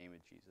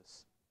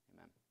Jesus.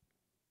 Amen.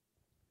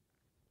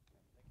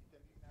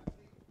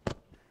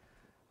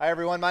 Hi,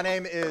 everyone. My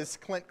name is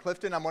Clint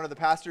Clifton. I'm one of the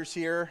pastors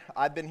here.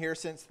 I've been here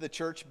since the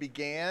church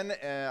began,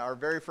 our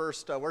very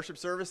first worship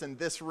service in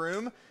this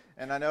room.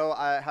 And I know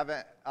I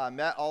haven't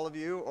met all of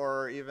you,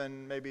 or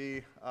even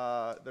maybe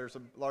there's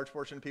a large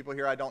portion of people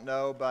here I don't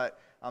know, but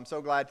I'm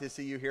so glad to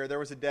see you here. There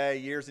was a day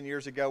years and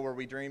years ago where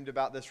we dreamed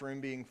about this room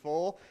being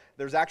full.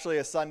 There's actually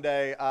a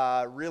Sunday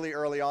really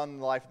early on in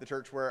the life of the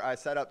church where I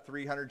set up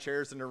 300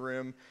 chairs in a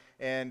room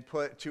and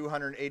put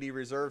 280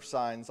 reserve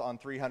signs on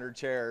 300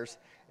 chairs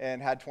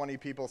and had 20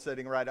 people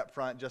sitting right up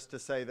front just to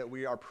say that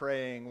we are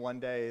praying one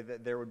day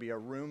that there would be a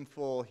room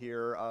full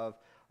here of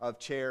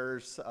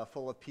chairs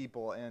full of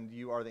people, and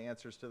you are the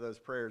answers to those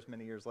prayers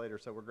many years later,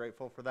 so we're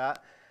grateful for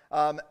that.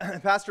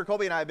 Pastor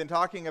Colby and I have been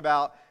talking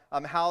about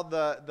how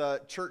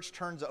the church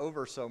turns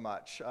over so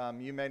much.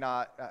 You may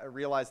not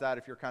realize that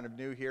if you're kind of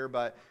new here,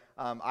 but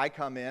I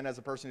come in as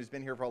a person who's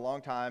been here for a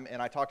long time,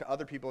 and I talk to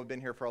other people who have been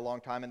here for a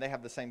long time, and they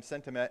have the same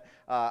sentiment.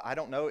 I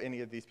don't know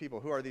any of these people.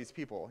 Who are these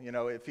people? You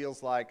know, it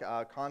feels like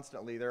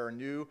constantly there are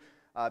new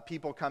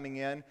people coming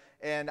in.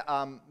 And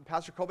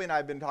Pastor Colby and I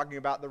have been talking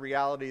about the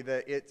reality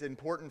that it's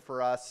important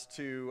for us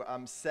to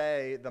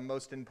say the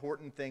most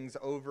important things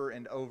over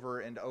and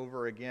over and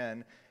over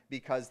again,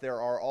 because there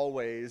are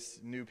always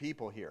new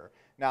people here.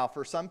 Now,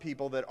 for some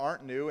people that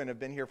aren't new and have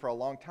been here for a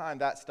long time,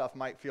 that stuff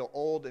might feel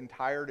old and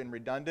tired and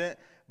redundant,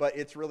 but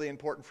it's really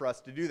important for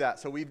us to do that.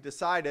 So we've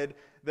decided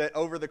that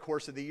over the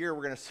course of the year,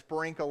 we're going to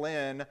sprinkle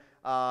in,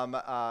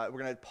 we're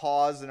going to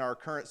pause in our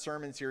current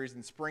sermon series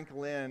and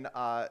sprinkle in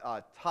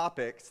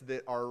topics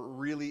that are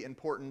really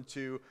important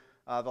to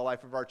the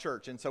life of our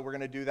church. And so we're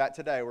going to do that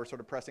today. We're sort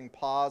of pressing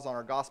pause on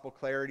our Gospel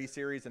Clarity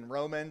series in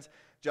Romans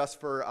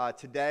just for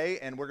today,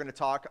 and we're going to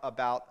talk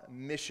about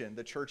mission,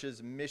 the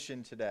church's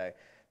mission today.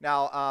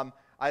 Now,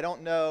 I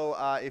don't know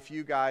if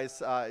you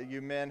guys,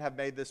 you men have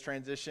made this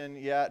transition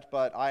yet,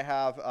 but I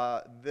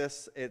have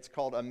this. It's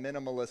called a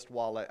minimalist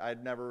wallet.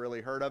 I'd never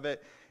really heard of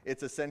it.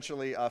 It's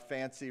essentially a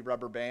fancy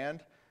rubber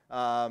band,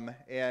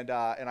 and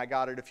I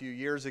got it a few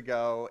years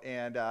ago,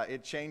 and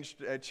it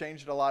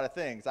changed a lot of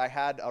things. I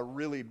had a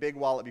really big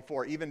wallet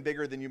before, even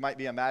bigger than you might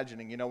be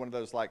imagining. You know, one of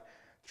those like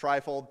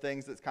trifold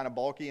things that's kind of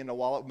bulky in the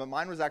wallet, but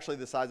mine was actually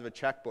the size of a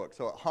checkbook,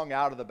 so it hung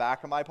out of the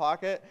back of my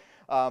pocket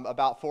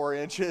about 4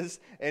 inches,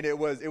 and it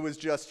was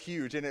just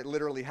huge, and it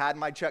literally had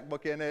my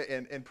checkbook in it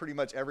and pretty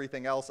much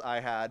everything else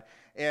I had.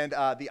 And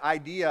the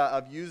idea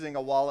of using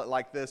a wallet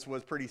like this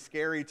was pretty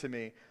scary to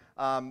me.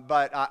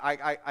 But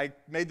I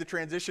made the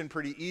transition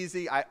pretty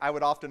easy. I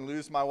would often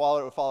lose my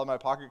wallet. It would fall in my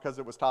pocket because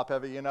it was top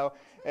heavy, you know.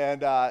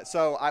 And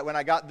so when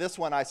I got this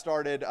one, I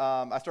started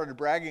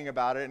bragging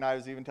about it, and I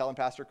was even telling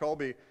Pastor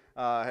Colby,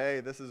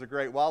 hey, this is a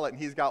great wallet,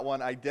 and he's got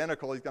one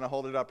identical. He's going to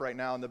hold it up right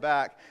now in the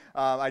back,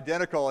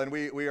 identical, and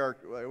we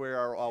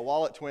are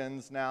wallet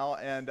twins now.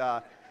 And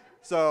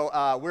so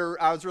I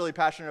was really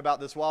passionate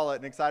about this wallet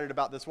and excited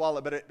about this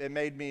wallet, but it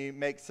made me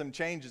make some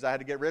changes. I had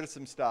to get rid of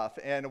some stuff.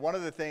 And one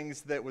of the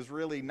things that was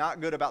really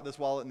not good about this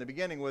wallet in the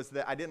beginning was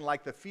that I didn't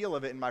like the feel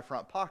of it in my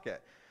front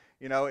pocket.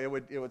 You know, it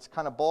was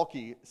kind of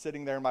bulky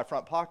sitting there in my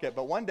front pocket.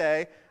 But one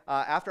day,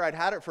 after I'd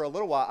had it for a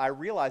little while, I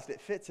realized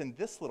it fits in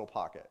this little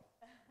pocket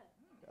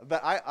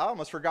that I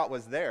almost forgot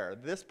was there.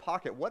 This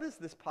pocket, what is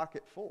this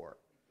pocket for?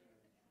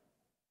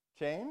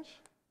 Change?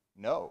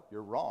 No,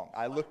 you're wrong.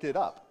 I looked it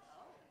up.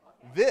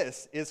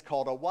 This is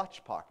called a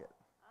watch pocket,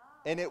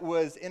 and it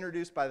was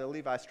introduced by the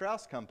Levi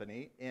Strauss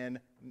Company in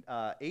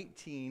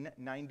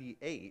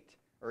 1898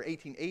 or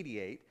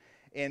 1888,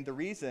 and the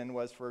reason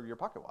was for your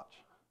pocket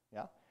watch.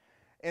 Yeah.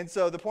 And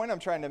so the point I'm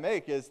trying to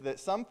make is that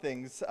some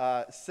things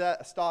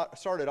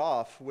started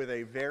off with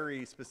a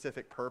very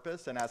specific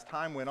purpose, and as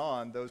time went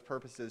on, those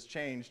purposes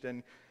changed,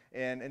 and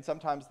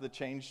sometimes the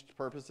changed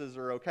purposes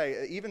are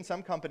okay. Even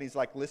some companies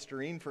like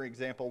Listerine, for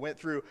example, went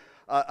through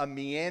a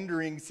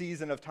meandering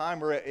season of time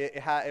where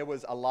it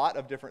was a lot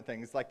of different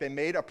things. Like they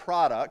made a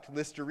product,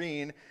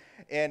 Listerine,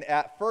 and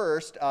at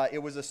first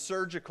it was a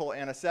surgical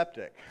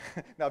antiseptic.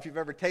 Now, if you've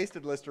ever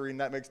tasted Listerine,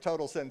 that makes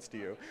total sense to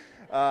you.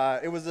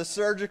 It was a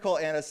surgical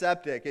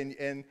antiseptic, and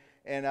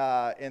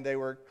they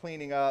were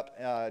cleaning up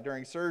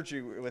during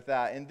surgery with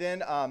that. And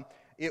then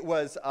it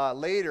was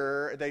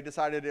later, they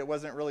decided it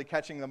wasn't really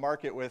catching the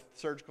market with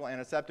surgical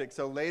antiseptic,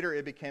 so later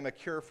it became a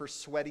cure for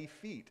sweaty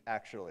feet,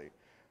 actually.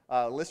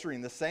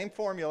 Listerine, the same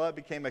formula,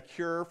 became a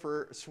cure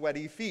for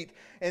sweaty feet.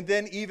 And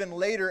then even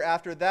later,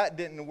 after that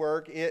didn't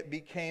work, it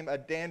became a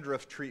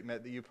dandruff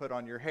treatment that you put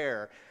on your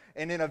hair.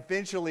 And then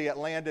eventually it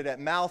landed at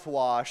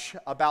mouthwash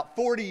about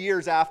 40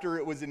 years after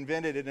it was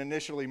invented and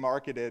initially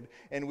marketed,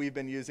 and we've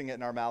been using it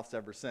in our mouths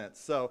ever since.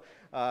 So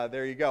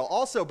there you go.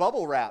 Also,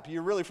 bubble wrap.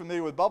 You're really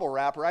familiar with bubble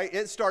wrap, right?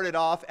 It started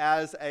off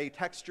as a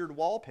textured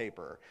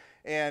wallpaper,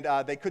 and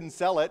they couldn't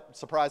sell it.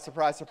 Surprise,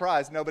 surprise,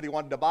 surprise. Nobody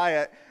wanted to buy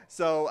it.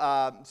 So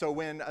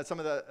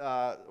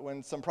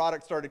when some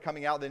products started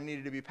coming out that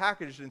needed to be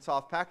packaged in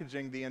soft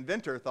packaging, the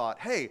inventor thought,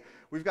 hey,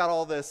 we've got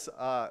all this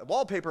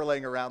wallpaper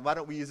laying around. Why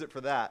don't we use it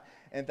for that?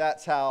 and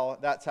that's how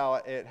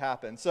it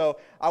happened. So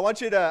I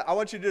want you to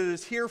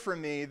just hear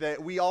from me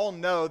that we all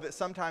know that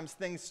sometimes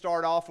things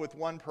start off with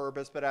one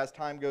purpose, but as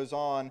time goes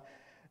on,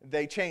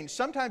 they change.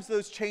 Sometimes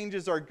those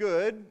changes are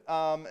good,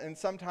 and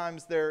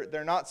sometimes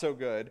they're not so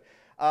good.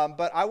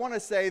 But I want to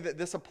say that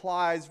this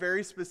applies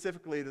very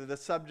specifically to the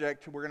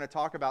subject we're going to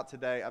talk about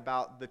today,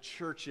 about the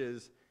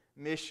church's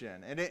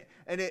mission. And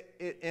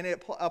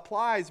it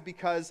applies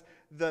because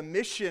the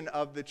mission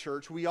of the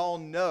church, we all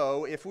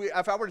know, if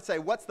I were to say,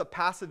 what's the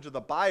passage of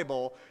the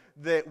Bible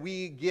that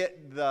we get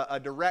a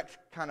direct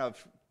kind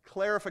of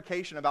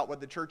clarification about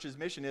what the church's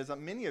mission is,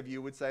 many of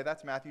you would say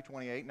that's Matthew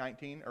 28,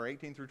 19 or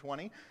 18 through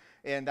 20.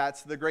 And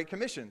that's the Great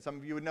Commission. Some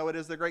of you would know it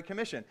as the Great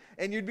Commission.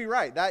 And you'd be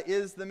right. That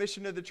is the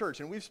mission of the church.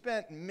 And we've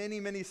spent many,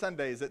 many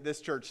Sundays at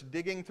this church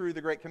digging through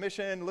the Great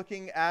Commission,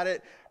 looking at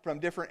it from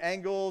different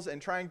angles and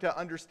trying to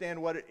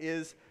understand what it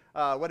is,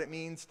 what it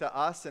means to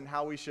us and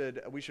how we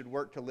should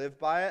work to live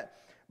by it.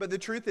 But the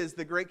truth is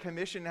the Great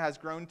Commission has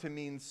grown to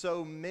mean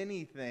so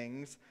many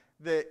things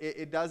that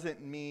it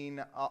doesn't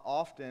mean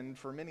often,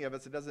 for many of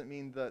us, it doesn't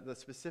mean the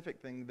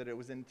specific thing that it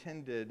was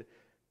intended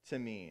to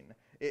mean.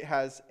 It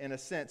has, in a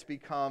sense,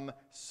 become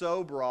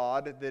so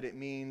broad that it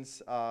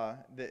means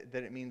that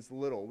it means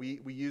little. We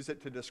use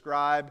it to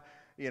describe,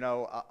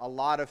 a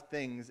lot of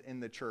things in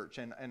the church,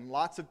 and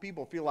lots of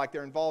people feel like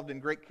they're involved in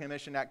Great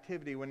Commission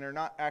activity when they're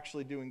not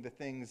actually doing the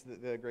things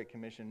that the Great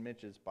Commission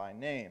mentions by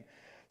name.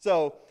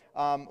 So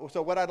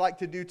what I'd like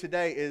to do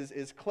today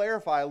is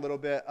clarify a little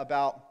bit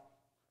about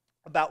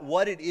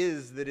what it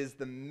is that is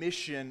the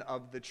mission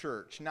of the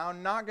church. Now,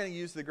 I'm not going to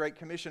use the Great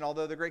Commission,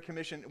 although the Great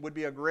Commission would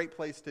be a great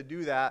place to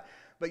do that,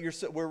 but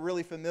we're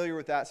really familiar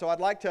with that. So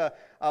I'd like to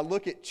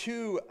look at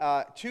two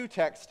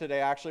texts today,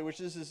 actually, which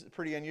is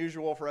pretty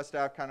unusual for us to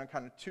have kind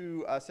of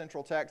two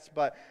central texts,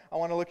 but I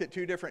want to look at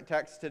two different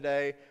texts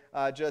today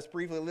just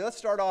briefly. Let's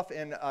start off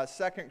in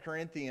 2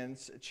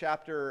 Corinthians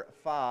chapter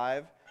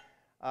 5.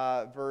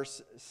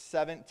 Verse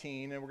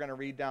 17, and we're going to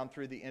read down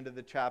through the end of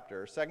the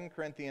chapter. 2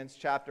 Corinthians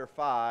chapter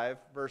 5,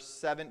 verse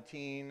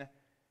 17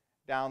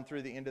 down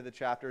through the end of the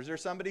chapter. Is there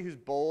somebody who's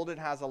bold and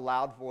has a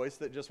loud voice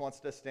that just wants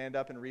to stand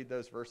up and read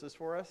those verses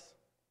for us?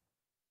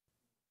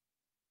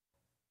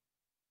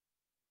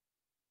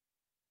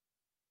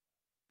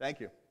 Thank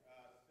you.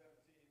 17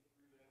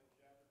 through the end of the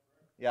chapter,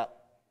 correct? Yeah.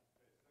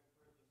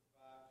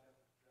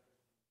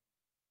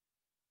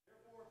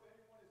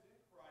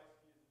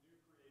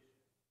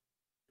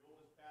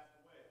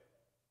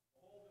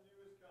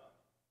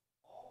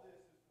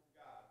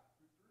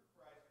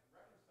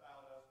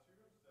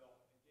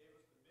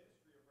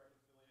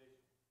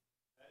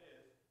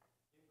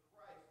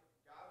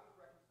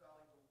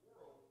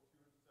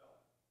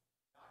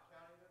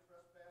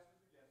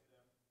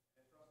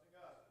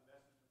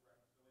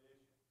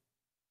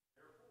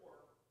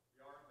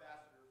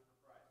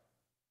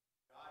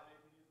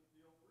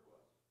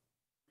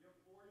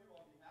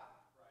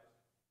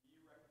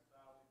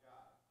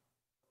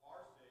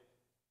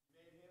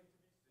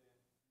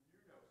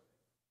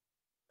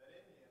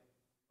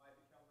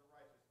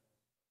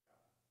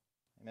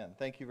 Amen.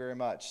 Thank you very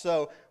much.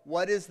 So,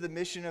 what is the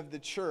mission of the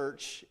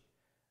church?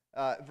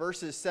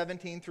 Verses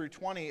 17 through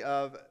 20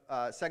 of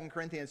 2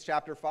 Corinthians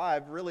chapter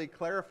 5 really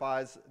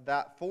clarifies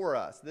that for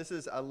us. This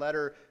is a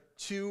letter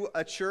to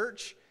a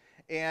church,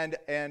 and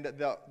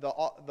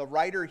the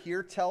writer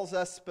here tells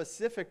us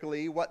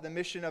specifically what the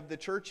mission of the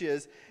church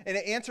is, and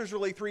it answers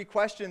really three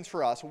questions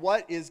for us.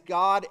 What is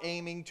God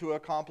aiming to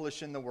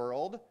accomplish in the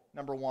world?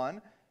 Number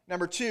one.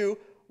 Number two,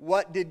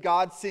 what did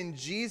God send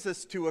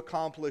Jesus to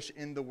accomplish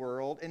in the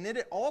world? And then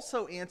it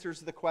also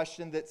answers the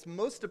question that's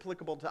most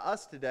applicable to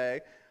us today.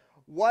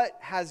 What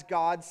has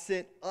God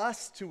sent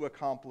us to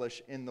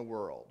accomplish in the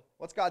world?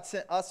 What's God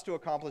sent us to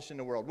accomplish in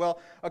the world? Well,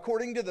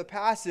 according to the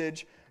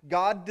passage,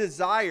 God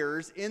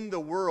desires in the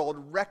world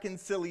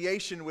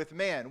reconciliation with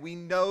man. We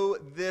know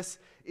this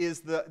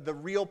is the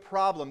real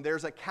problem.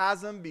 There's a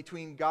chasm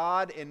between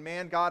God and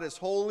man. God is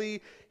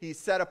holy. He's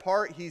set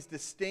apart. He's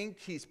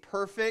distinct. He's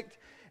perfect.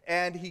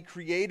 And he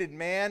created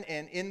man,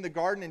 and in the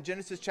garden in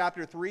Genesis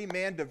chapter 3,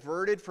 man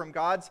diverted from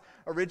God's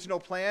original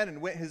plan and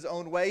went his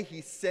own way.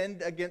 He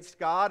sinned against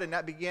God, and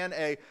that began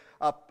a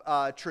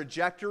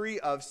trajectory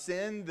of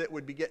sin that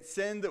would beget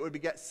sin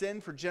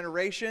for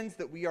generations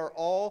that we are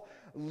all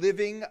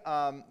living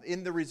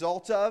in the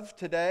result of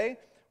today.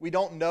 We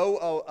don't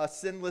know a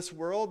sinless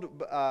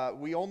world.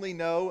 We only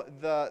know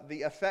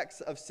the effects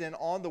of sin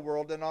on the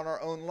world and on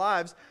our own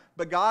lives.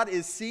 But God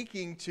is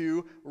seeking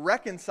to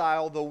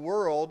reconcile the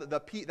world,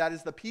 that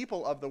is the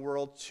people of the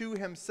world, to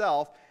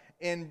himself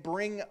and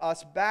bring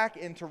us back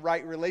into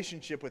right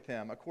relationship with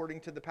him, according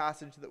to the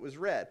passage that was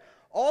read.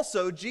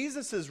 Also,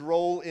 Jesus'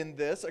 role in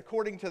this,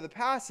 according to the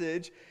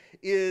passage,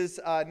 is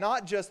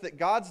not just that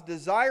God's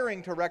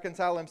desiring to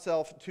reconcile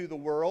himself to the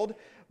world,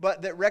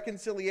 but that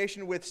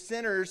reconciliation with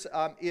sinners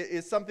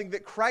is something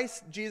that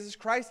Jesus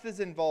Christ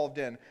is involved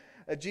in.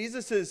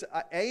 Jesus'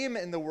 aim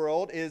in the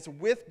world is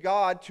with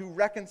God to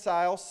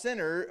reconcile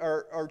sinners,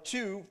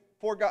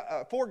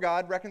 for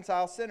God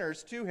reconcile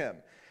sinners to him.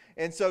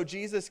 And so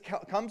Jesus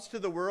comes to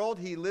the world.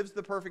 He lives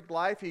the perfect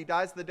life. He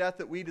dies the death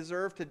that we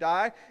deserve to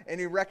die. And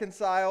he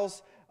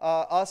reconciles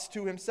us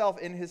to himself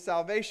in his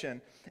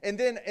salvation. And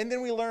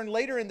then we learn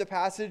later in the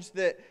passage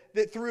that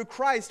through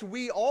Christ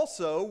we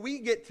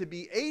get to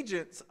be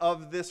agents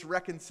of this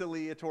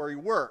reconciliatory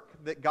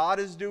work that God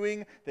is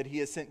doing, that he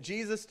has sent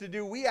Jesus to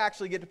do. We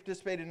actually get to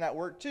participate in that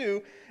work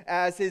too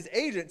as his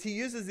agents. He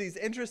uses these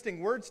interesting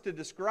words to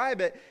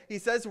describe it. He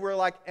says we're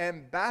like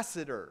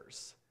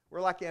ambassadors. We're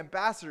like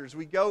ambassadors.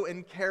 We go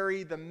and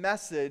carry the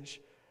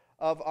message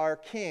of our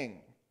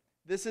King.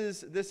 This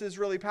is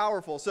really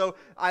powerful. So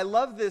I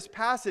love this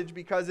passage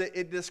because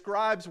it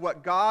describes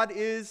what God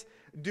is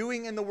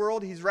doing in the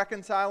world. He's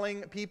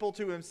reconciling people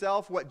to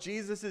himself. What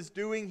Jesus is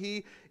doing,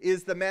 he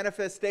is the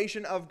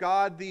manifestation of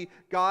God, the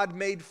God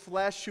made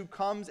flesh who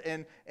comes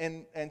and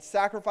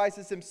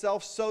sacrifices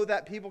himself so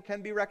that people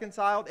can be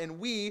reconciled. And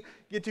we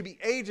get to be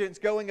agents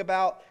going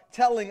about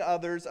telling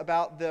others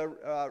about the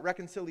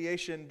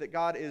reconciliation that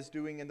God is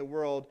doing in the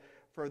world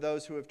for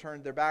those who have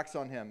turned their backs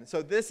on him.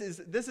 So this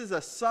is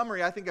a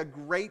summary, I think a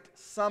great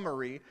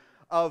summary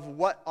of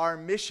what our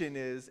mission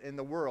is in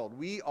the world.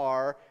 We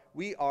are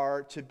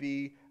to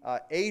be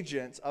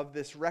agents of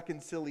this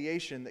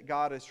reconciliation that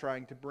God is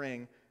trying to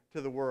bring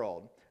to the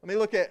world.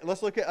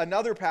 Let's look at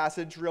another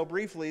passage real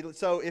briefly.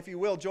 So if you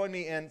will, join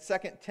me in 2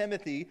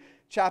 Timothy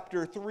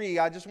chapter 3.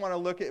 I just want to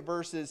look at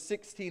verses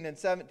 16 and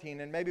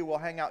 17, and maybe we'll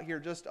hang out here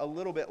just a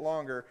little bit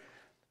longer.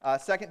 2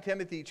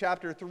 Timothy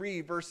chapter 3,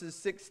 verses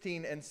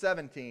 16 and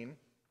 17.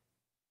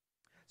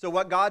 So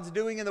what God's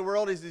doing in the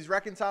world is he's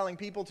reconciling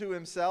people to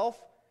himself.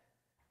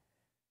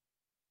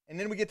 And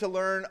then we get to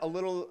learn a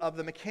little of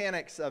the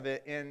mechanics of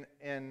it in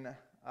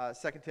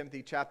 2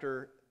 Timothy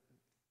chapter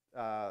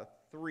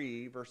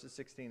 3, verses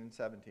 16 and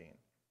 17.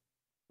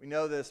 We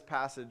know this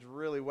passage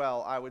really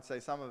well. I would say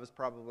some of us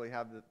probably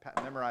have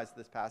memorized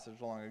this passage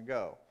long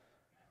ago.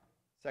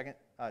 2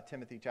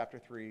 Timothy chapter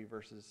 3,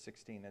 verses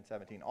 16 and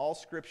 17. All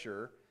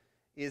Scripture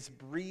is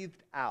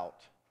breathed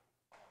out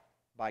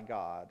by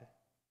God,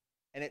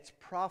 and it's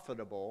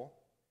profitable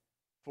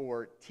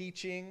for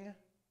teaching,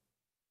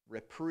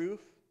 reproof,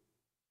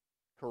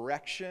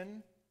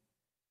 correction,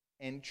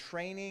 and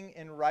training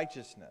in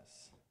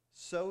righteousness,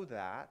 so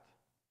that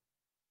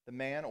the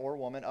man or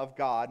woman of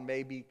God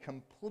may be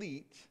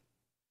complete,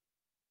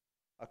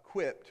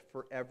 equipped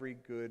for every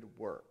good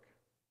work.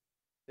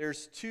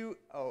 There's two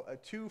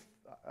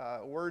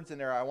words in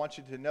there I want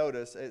you to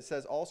notice. It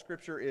says all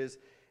Scripture is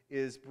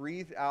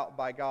breathed out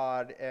by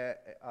God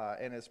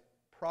and is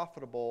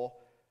profitable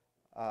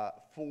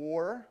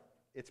for.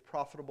 It's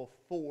profitable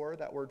for,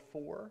 that word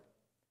for.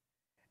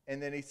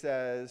 And then he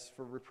says,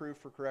 for reproof,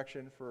 for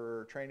correction,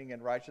 for training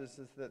in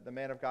righteousness, that the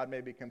man of God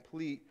may be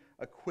complete,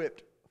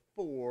 equipped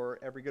for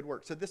every good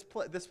work. So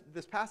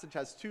this passage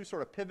has two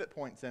sort of pivot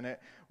points in it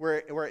where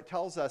it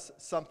tells us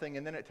something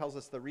and then it tells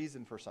us the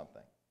reason for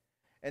something.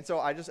 And so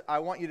I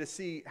want you to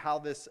see how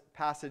this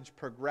passage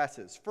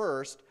progresses.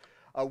 First,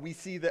 we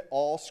see that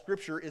all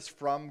Scripture is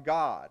from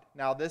God.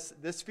 Now,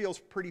 this feels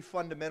pretty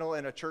fundamental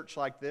in a church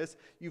like this.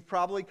 You've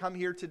probably come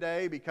here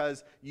today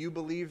because you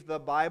believe the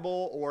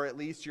Bible, or at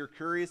least you're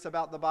curious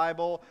about the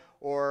Bible,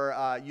 or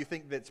you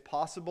think that it's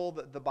possible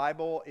that the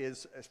Bible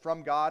is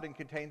from God and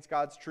contains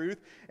God's truth,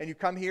 and you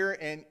come here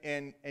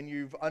and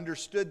you've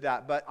understood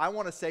that. But I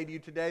want to say to you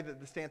today that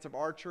the stance of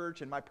our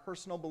church and my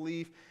personal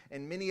belief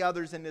and many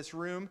others in this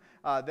room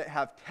that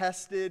have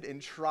tested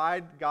and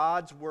tried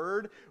God's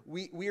Word,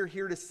 we are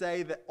here to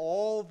say that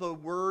all the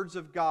words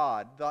of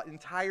God, the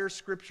entire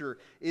Scripture,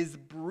 is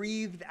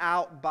breathed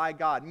out by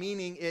God,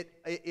 meaning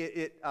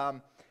it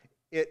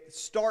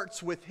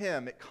starts with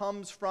Him. It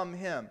comes from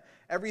Him.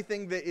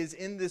 Everything that is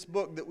in this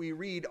book that we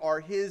read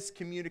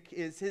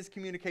is His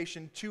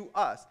communication to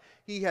us.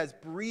 He has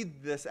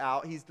breathed this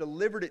out. He's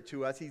delivered it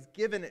to us. He's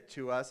given it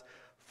to us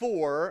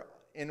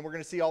and we're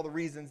going to see all the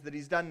reasons that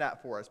He's done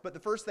that for us. But the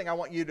first thing I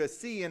want you to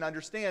see and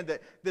understand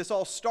that this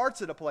all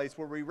starts at a place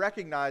where we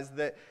recognize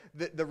that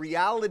the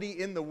reality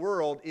in the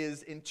world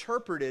is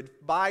interpreted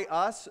by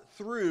us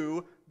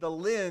through the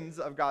lens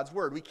of God's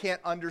Word. We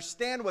can't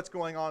understand what's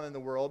going on in the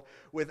world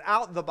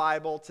without the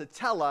Bible to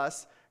tell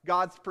us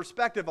God's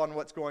perspective on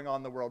what's going on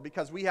in the world,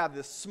 because we have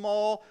this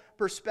small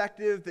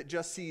perspective that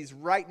just sees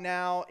right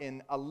now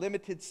in a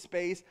limited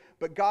space,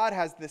 but God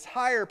has this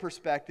higher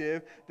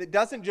perspective that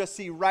doesn't just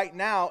see right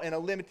now in a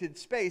limited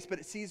space, but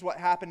it sees what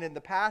happened in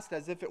the past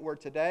as if it were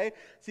today,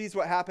 sees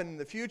what happened in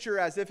the future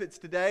as if it's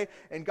today,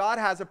 and God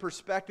has a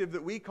perspective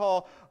that we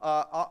call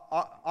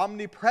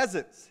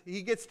omnipresence.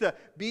 He gets to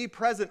be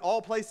present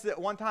all places at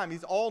one time.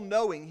 He's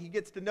all-knowing. He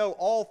gets to know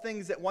all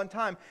things at one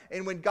time,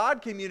 and when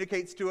God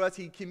communicates to us,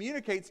 He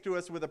communicates to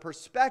us with a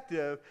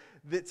perspective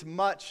that's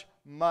much,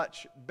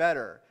 much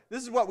better.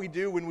 This is what we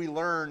do when we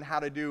learn how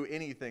to do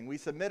anything. We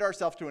submit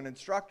ourselves to an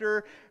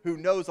instructor who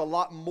knows a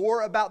lot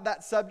more about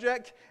that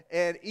subject,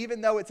 and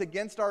even though it's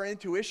against our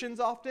intuitions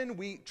often,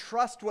 we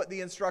trust what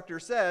the instructor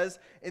says,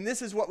 and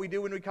this is what we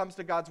do when it comes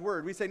to God's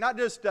Word. We say, not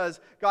just does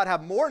God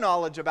have more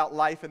knowledge about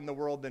life in the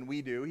world than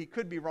we do, He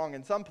could be wrong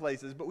in some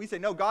places, but we say,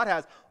 no, God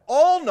has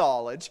all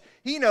knowledge.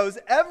 He knows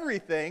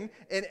everything,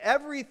 and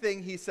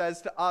everything he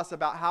says to us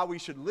about how we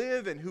should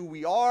live and who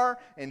we are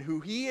and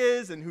who he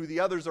is and who the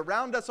others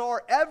around us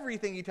are,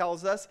 everything he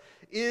tells us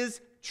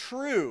is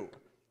true.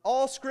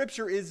 All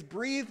Scripture is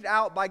breathed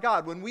out by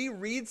God. When we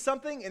read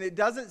something and it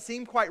doesn't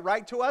seem quite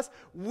right to us,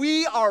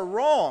 we are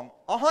wrong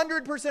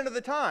 100% of the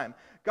time.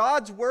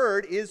 God's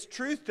Word is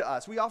truth to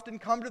us. We often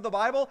come to the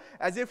Bible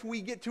as if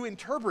we get to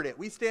interpret it.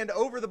 We stand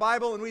over the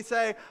Bible and we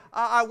say,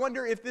 I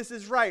wonder if this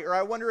is right, or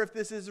I wonder if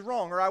this is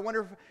wrong, or I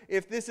wonder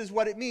if this is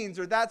what it means,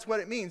 or that's what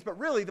it means. But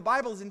really, the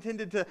Bible is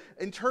intended to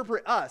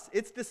interpret us.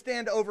 It's to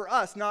stand over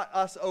us, not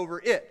us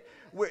over it.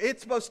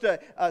 It's supposed to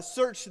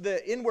search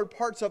the inward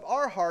parts of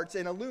our hearts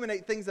and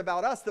illuminate things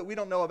about us that we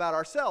don't know about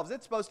ourselves.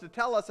 It's supposed to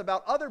tell us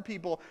about other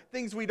people,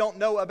 things we don't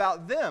know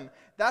about them.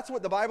 That's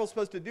what the Bible's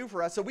supposed to do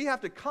for us. So we have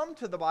to come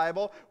to the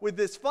Bible with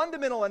this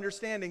fundamental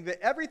understanding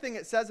that everything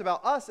it says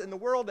about us and the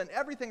world and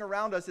everything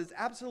around us is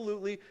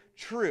absolutely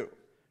true.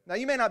 Now,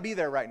 you may not be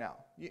there right now.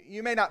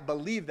 You may not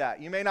believe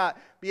that. You may not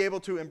be able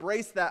to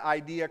embrace that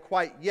idea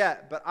quite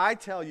yet. But I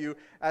tell you,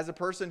 as a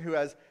person who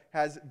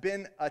has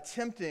been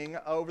attempting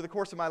over the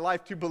course of my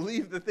life to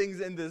believe the things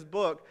in this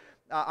book,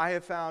 I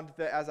have found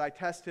that as I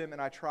test him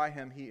and I try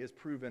him, he is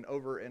proven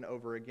over and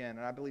over again.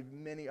 And I believe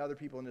many other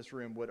people in this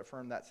room would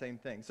affirm that same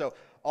thing. So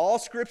all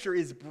Scripture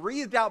is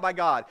breathed out by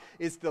God.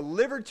 It's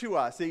delivered to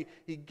us.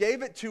 He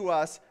gave it to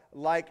us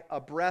like a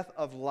breath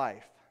of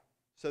life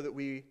so that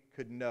we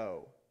could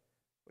know.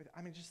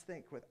 I mean, just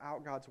think,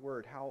 without God's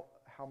Word, how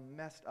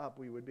messed up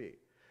we would be.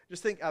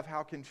 Just think of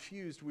how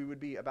confused we would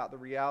be about the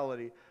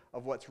reality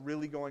of what's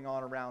really going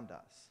on around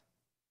us.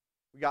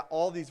 We got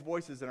all these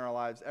voices in our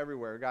lives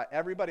everywhere. We got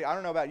everybody, I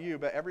don't know about you,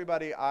 but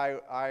everybody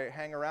I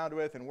hang around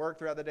with and work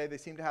throughout the day, they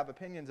seem to have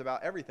opinions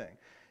about everything.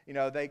 You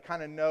know, they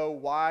kind of know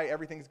why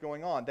everything's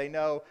going on. They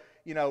know,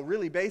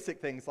 really basic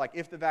things like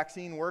if the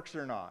vaccine works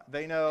or not.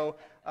 They know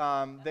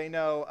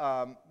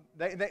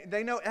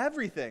They know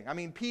everything. I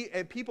mean,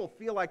 people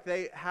feel like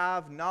they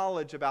have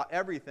knowledge about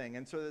everything,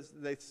 and so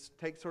they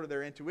take sort of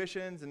their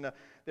intuitions and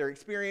their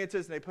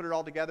experiences, and they put it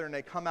all together, and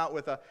they come out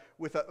with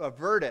a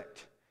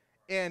verdict.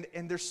 And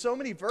there's so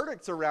many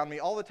verdicts around me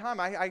all the time.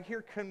 I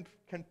hear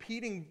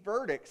competing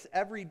verdicts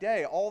every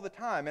day, all the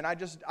time, and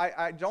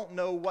I don't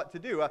know what to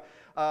do.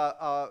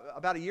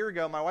 About a year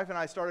ago, my wife and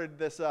I started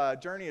this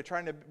journey of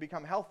trying to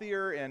become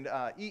healthier and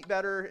eat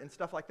better and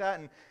stuff like that,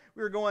 and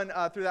we were going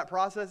through that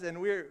process,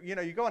 and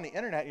you go on the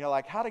internet, and you're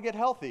like, how to get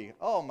healthy.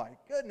 Oh my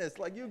goodness,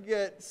 like you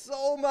get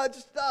so much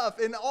stuff,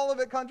 and all of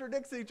it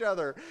contradicts each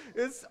other.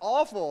 It's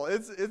awful.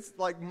 It's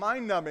like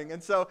mind-numbing.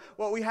 And so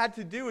what we had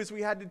to do is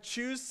we had to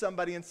choose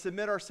somebody and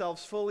submit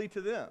ourselves fully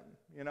to them.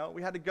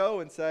 We had to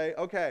go and say,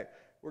 okay,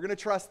 we're going to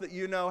trust that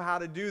you know how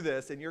to do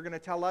this, and you're going to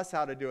tell us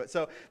how to do it.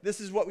 So this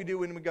is what we do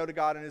when we go to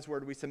God and His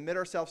Word. We submit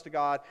ourselves to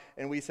God,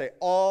 and we say,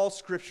 all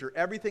Scripture,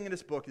 everything in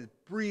this book is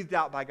breathed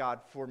out by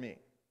God for me.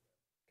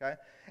 Okay?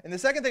 And the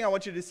second thing I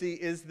want you to see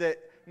is that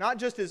not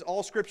just is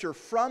all Scripture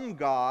from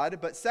God,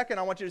 but second,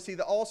 I want you to see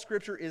that all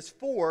Scripture is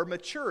for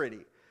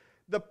maturity.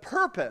 The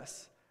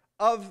purpose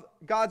of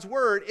God's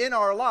Word in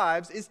our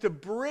lives is to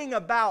bring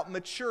about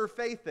mature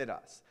faith in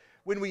us.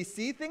 When we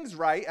see things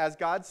right as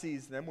God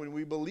sees them, when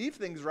we believe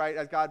things right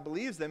as God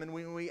believes them, and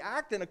when we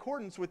act in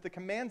accordance with the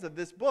commands of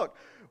this book,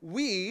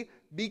 we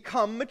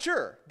become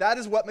mature. That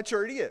is what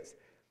maturity is.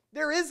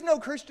 There is no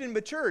Christian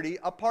maturity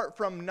apart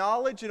from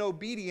knowledge and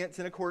obedience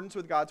in accordance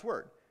with God's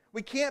Word.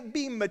 We can't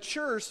be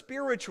mature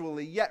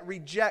spiritually yet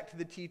reject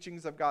the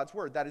teachings of God's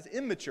Word. That is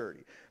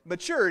immaturity.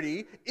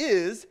 Maturity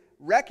is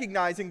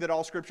recognizing that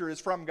all Scripture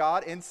is from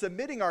God and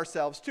submitting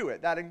ourselves to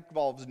it. That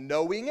involves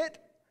knowing it,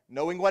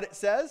 knowing what it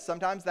says.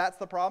 Sometimes that's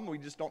the problem. We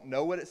just don't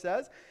know what it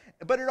says.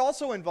 But it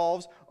also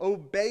involves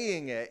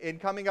obeying it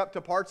and coming up to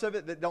parts of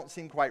it that don't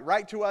seem quite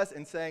right to us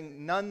and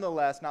saying,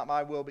 nonetheless, not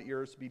my will but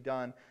yours be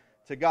done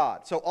to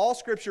God. So all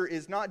Scripture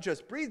is not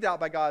just breathed out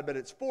by God, but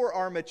it's for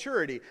our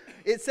maturity.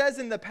 It says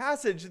in the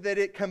passage that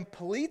it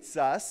completes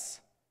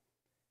us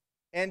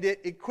and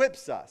it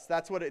equips us.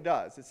 That's what it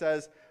does. It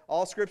says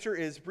all Scripture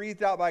is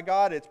breathed out by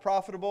God. It's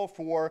profitable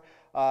for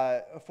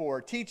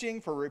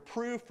teaching, for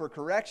reproof, for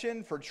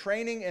correction, for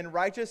training in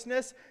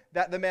righteousness,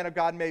 that the man of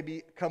God may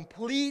be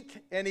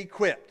complete and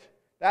equipped.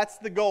 That's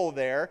the goal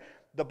there.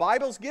 The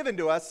Bible's given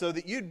to us so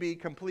that you'd be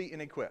complete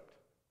and equipped.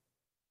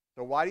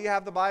 So why do you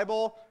have the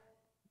Bible?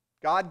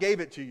 God gave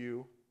it to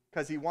you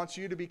because He wants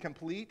you to be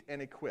complete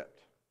and equipped.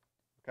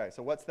 Okay,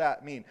 so what's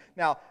that mean?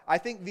 Now, I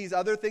think these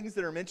other things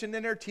that are mentioned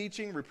in there,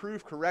 teaching,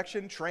 reproof,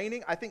 correction,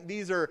 training, I think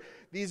these are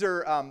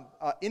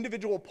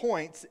individual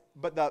points,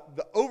 but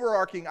the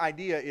overarching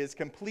idea is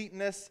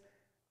completeness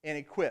and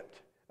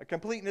equipped.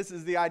 Completeness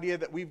is the idea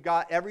that we've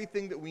got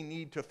everything that we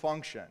need to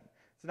function.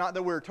 It's not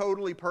that we're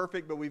totally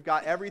perfect, but we've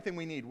got everything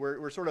we need.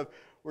 We're sort of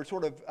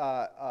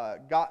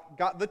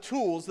got the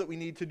tools that we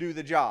need to do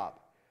the job.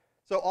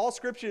 So all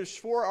Scripture is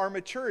for our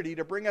maturity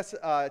to bring us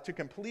to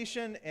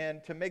completion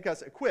and to make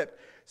us equipped.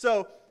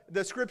 So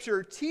the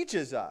Scripture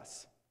teaches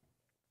us.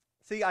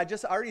 See, I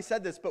already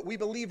said this, but we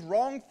believe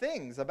wrong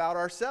things about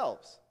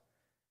ourselves.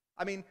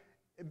 I mean,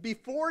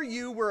 before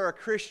you were a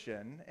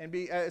Christian, and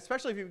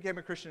especially if you became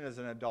a Christian as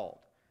an adult,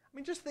 I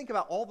mean, just think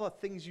about all the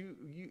things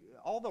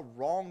all the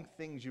wrong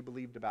things you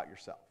believed about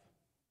yourself.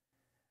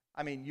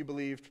 I mean, you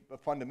believed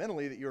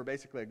fundamentally that you were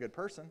basically a good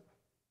person.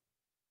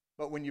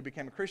 But when you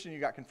became a Christian, you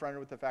got confronted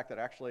with the fact that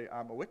actually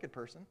I'm a wicked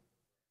person.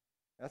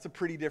 That's a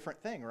pretty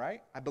different thing,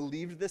 right? I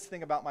believed this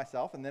thing about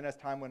myself, and then as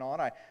time went on,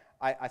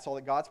 I saw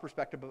that God's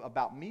perspective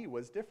about me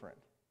was different.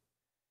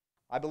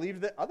 I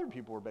believed that other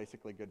people were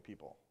basically good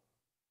people.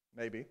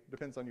 Maybe.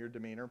 Depends on your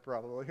demeanor,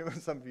 probably.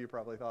 Some of you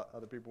probably thought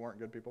other people weren't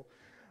good people.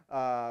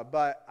 I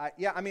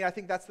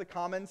think that's the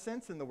common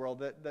sense in the world,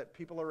 that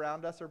people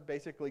around us are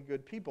basically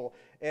good people.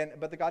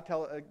 But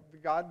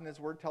God in His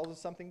Word tells us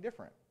something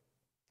different.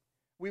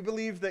 We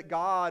believe that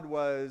God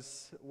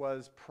was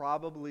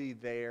probably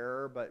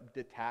there but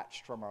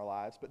detached from our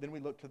lives. But then we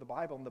look to the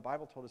Bible, and the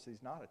Bible told us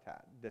He's not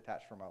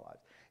detached from our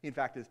lives. He, in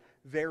fact, is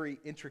very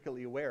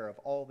intricately aware of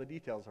all the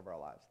details of our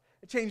lives.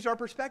 It changed our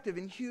perspective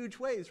in huge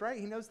ways, right?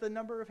 He knows the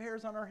number of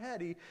hairs on our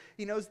head.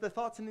 He knows the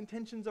thoughts and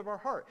intentions of our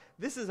heart.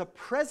 This is a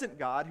present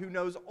God who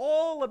knows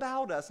all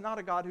about us, not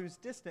a God who's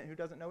distant, who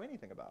doesn't know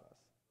anything about us.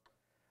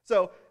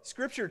 So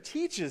Scripture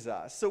teaches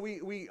us. So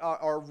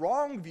our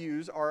wrong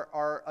views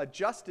are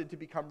adjusted to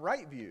become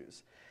right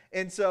views.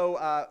 And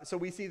so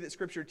we see that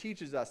Scripture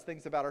teaches us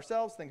things about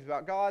ourselves, things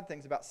about God,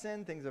 things about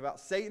sin, things about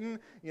Satan.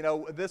 You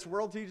know, this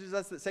world teaches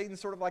us that Satan's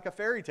sort of like a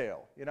fairy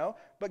tale, you know.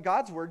 But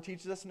God's Word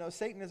teaches us, no,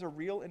 Satan is a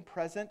real and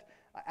present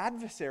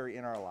adversary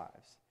in our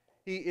lives.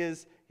 He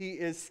is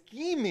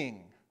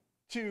scheming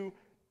to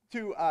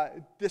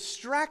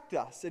distract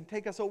us and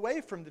take us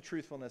away from the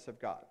truthfulness of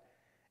God.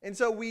 And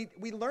so we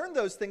learn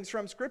those things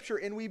from Scripture,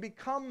 and we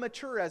become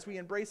mature as we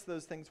embrace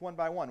those things one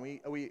by one. We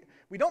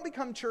don't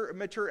become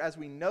mature as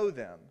we know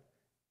them,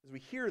 as we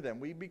hear them.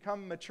 We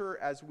become mature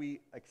as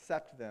we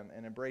accept them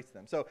and embrace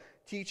them. So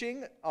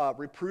teaching,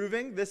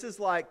 reproving, this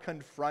is like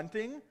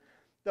confronting.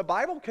 The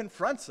Bible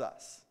confronts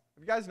us.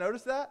 Have you guys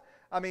noticed that?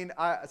 I mean,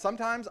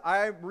 sometimes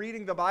I'm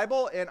reading the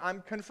Bible and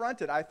I'm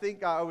confronted. I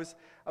think I was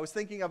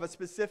thinking of a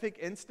specific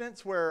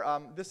instance where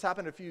this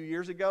happened a few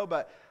years ago.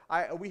 But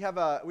we have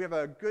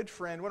a good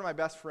friend, one of my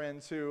best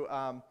friends, who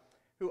a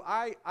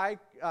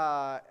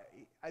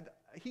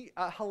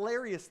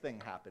hilarious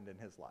thing happened in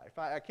his life.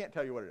 I can't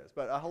tell you what it is,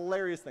 but a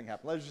hilarious thing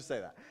happened. Let's just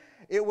say that.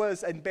 It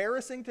was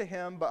embarrassing to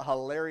him, but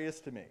hilarious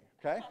to me.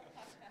 Okay,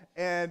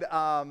 and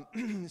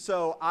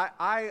so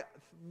I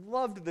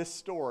loved this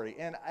story.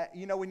 And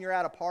when you're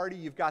at a party,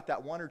 you've got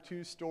that one or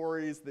two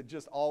stories that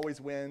just always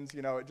wins.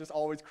 You know, it just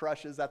always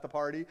crushes at the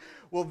party.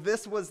 Well,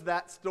 this was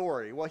that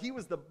story. Well, he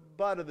was the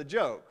butt of the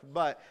joke,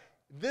 but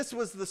this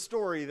was the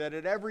story that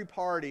at every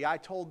party I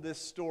told this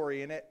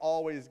story, and it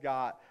always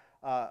got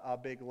a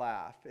big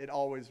laugh. It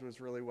always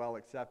was really well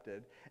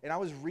accepted. And I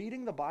was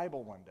reading the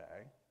Bible one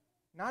day,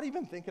 not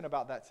even thinking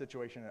about that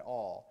situation at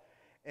all.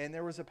 And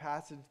there was a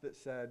passage that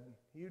said,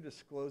 "He who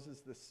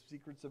discloses the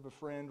secrets of a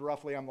friend,"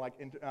 roughly,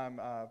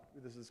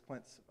 this is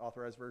Clint's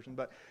authorized version,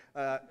 but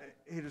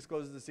 "he who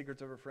discloses the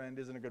secrets of a friend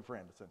isn't a good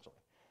friend," essentially.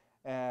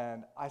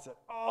 And I said,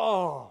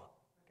 "Oh,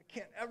 I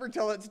can't ever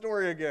tell that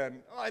story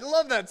again. Oh, I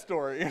love that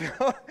story." You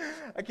know,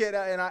 I can't.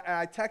 And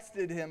I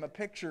texted him a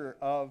picture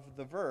of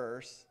the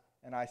verse,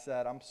 and I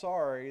said, "I'm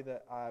sorry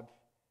that I've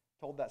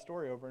told that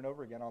story over and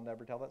over again. I'll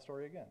never tell that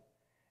story again."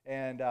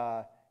 And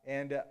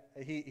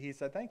he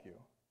said, "Thank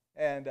you."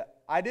 And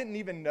I didn't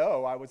even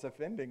know I was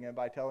offending him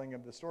by telling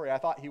him the story. I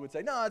thought he would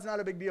say, "No, it's not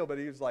a big deal." But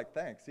he was like,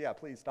 "Thanks. Yeah,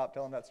 please stop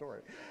telling that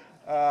story."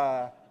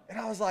 And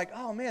I was like,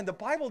 oh, man, the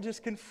Bible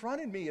just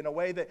confronted me in a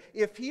way that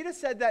if he'd have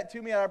said that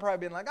to me, I'd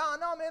probably been like, "Oh,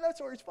 no, man, that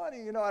story's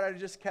funny." You know, and I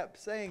just kept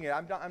saying it.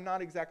 I'm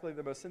not exactly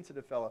the most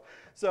sensitive fellow.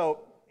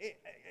 So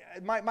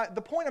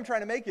the point I'm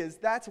trying to make is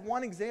that's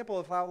one example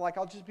of how, like,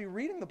 I'll just be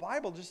reading the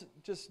Bible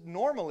just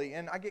normally,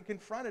 and I get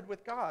confronted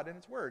with God and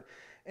His Word.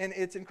 And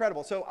it's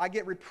incredible. So I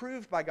get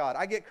reproved by God.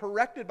 I get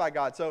corrected by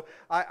God. So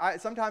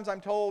sometimes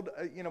I'm told,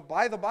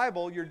 by the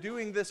Bible, you're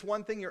doing this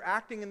one thing, you're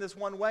acting in this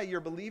one way, you're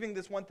believing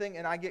this one thing,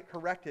 and I get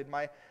corrected.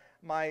 My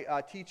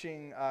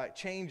teaching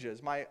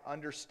changes, my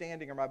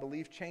understanding or my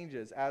belief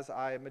changes as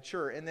I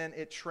mature, and then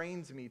it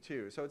trains me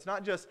too. So it's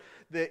not just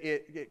that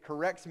it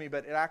corrects me,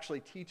 but it actually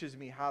teaches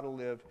me how to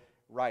live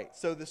right.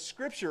 So the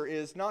Scripture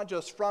is not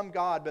just from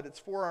God, but it's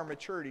for our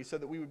maturity so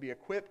that we would be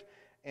equipped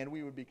and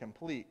we would be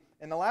complete.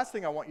 And the last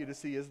thing I want you to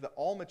see is that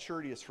all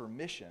maturity is for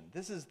mission.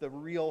 This is the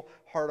real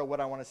heart of what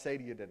I want to say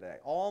to you today.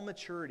 All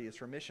maturity is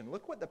for mission.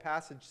 Look what the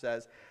passage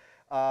says.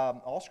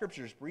 All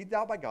Scripture is breathed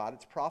out by God.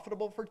 It's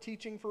profitable for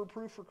teaching, for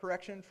reproof, for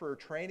correction, for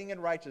training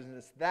in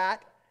righteousness,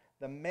 that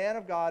the man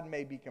of God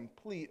may be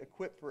complete,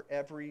 equipped for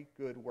every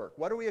good work.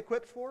 What are we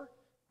equipped for?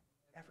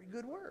 Every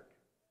good work.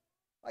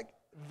 Like,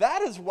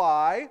 that is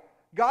why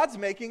God's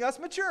making us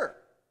mature,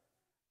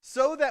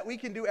 so that we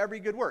can do every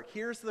good work.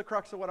 Here's the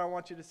crux of what I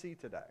want you to see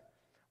today.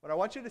 What I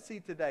want you to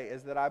see today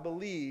is that I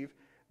believe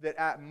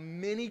that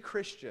many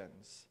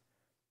Christians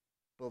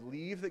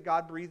believe that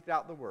God breathed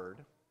out the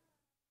Word.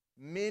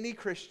 Many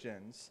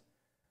Christians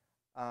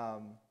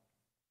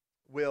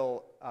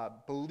will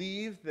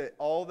believe that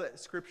all that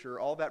Scripture,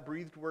 all that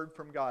breathed word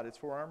from God is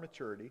for our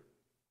maturity,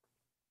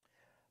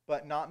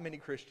 but not many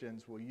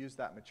Christians will use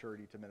that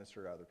maturity to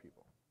minister to other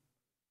people.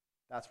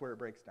 That's where it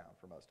breaks down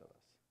for most of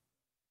us.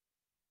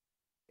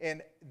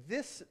 And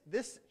this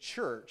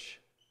church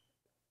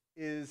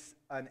is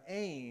an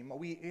aim.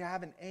 We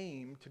have an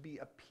aim to be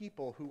a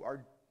people who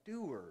are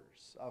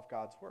doers of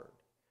God's word,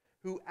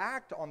 who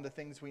act on the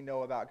things we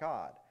know about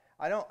God.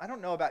 I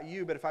don't know about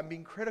you, but if I'm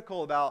being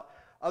critical about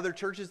other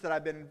churches that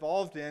I've been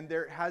involved in,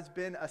 there has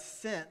been a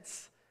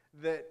sense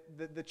that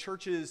the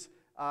church's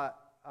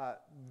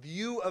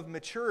view of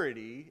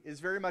maturity is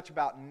very much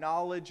about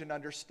knowledge and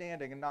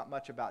understanding and not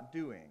much about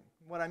doing.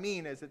 What I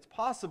mean is it's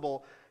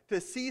possible to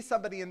see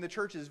somebody in the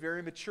church is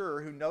very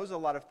mature who knows a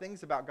lot of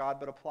things about God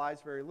but applies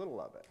very little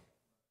of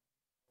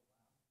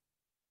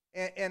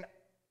it. And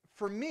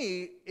for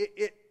me,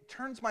 it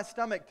turns my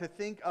stomach to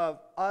think of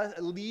us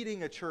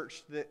leading a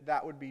church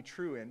that would be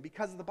true in,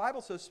 because the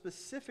Bible so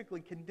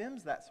specifically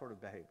condemns that sort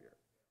of behavior.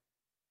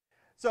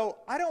 So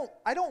I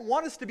don't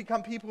want us to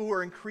become people who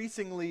are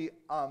increasingly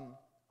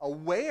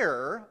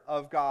aware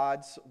of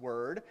God's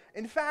word.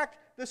 In fact,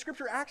 the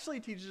Scripture actually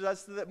teaches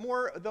us that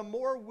the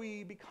more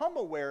we become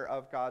aware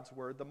of God's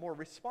word, the more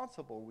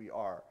responsible we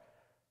are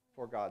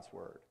for God's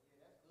word.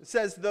 It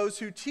says those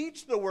who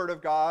teach the word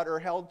of God are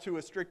held to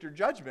a stricter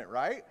judgment,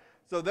 right?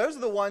 So those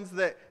are the ones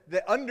that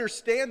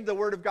understand the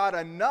word of God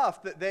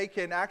enough that they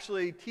can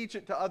actually teach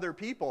it to other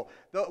people.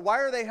 Why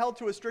are they held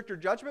to a stricter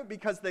judgment?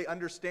 Because they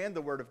understand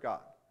the word of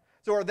God.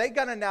 So are they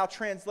going to now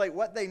translate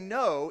what they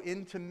know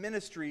into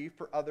ministry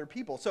for other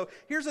people? So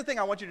here's the thing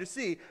I want you to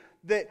see,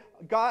 that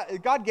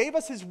God gave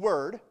us His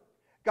word.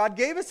 God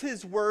gave us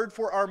His word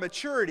for our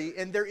maturity,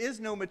 and there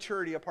is no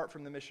maturity apart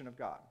from the mission of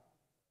God.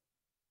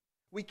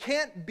 We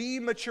can't be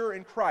mature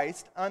in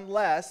Christ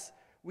unless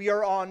we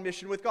are on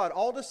mission with God.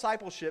 All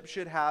discipleship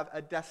should have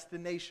a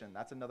destination.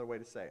 That's another way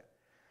to say it.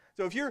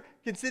 So if you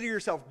consider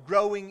yourself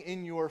growing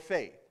in your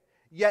faith,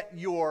 yet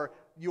your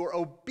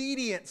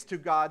obedience to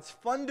God's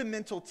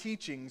fundamental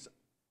teachings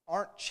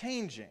aren't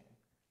changing,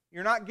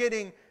 you're not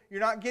getting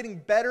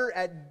better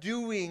at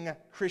doing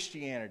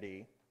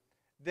Christianity,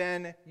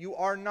 then you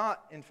are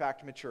not, in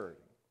fact, maturing.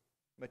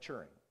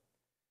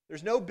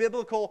 There's no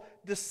biblical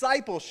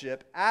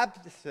discipleship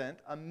absent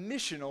a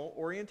missional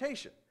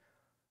orientation.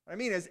 What I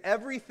mean is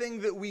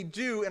everything that we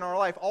do in our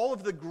life, all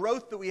of the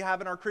growth that we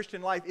have in our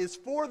Christian life is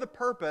for the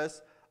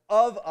purpose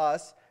of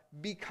us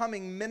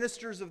becoming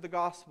ministers of the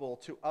gospel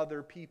to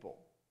other people.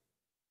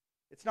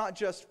 It's not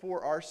just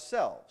for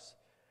ourselves.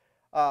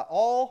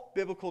 All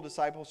biblical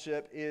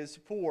discipleship is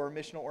for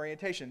missional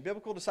orientation.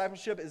 Biblical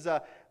discipleship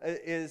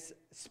is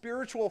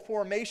spiritual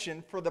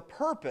formation for the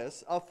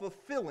purpose of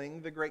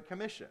fulfilling the Great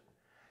Commission.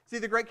 See,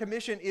 the Great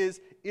Commission is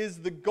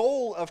the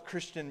goal of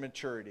Christian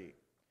maturity.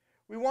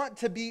 We want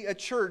to be a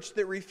church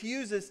that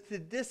refuses to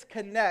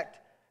disconnect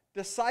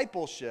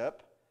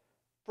discipleship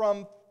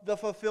from the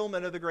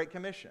fulfillment of the Great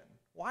Commission.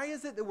 Why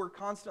is it that we're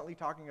constantly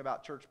talking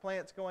about church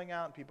plants going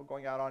out and people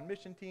going out on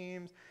mission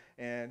teams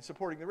and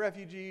supporting the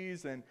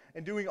refugees and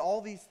doing all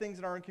these things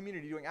in our own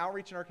community, doing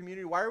outreach in our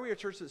community? Why are we a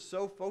church that's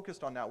so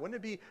focused on that? Wouldn't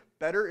it be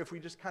better if we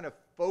just kind of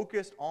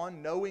focused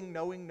on knowing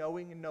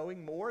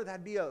more?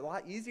 That'd be a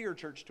lot easier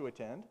church to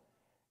attend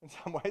in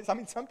some ways. I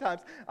mean,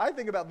 sometimes I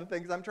think about the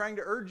things I'm trying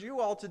to urge you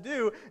all to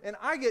do, and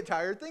I get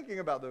tired thinking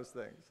about those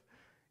things.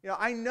 You know,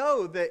 I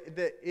know that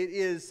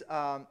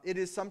it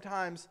is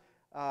sometimes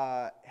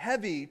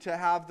heavy to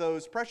have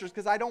those pressures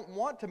because I don't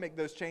want to make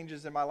those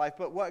changes in my life.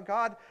 But what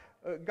God's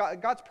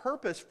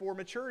purpose for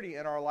maturity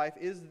in our life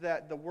is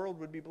that the world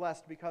would be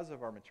blessed because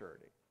of our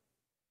maturity.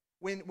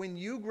 When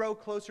you grow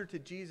closer to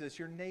Jesus,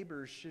 your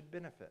neighbors should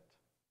benefit.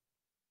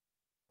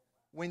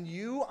 When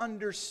you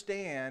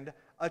understand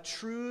a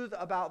truth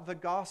about the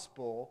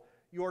gospel,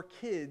 your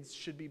kids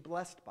should be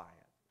blessed by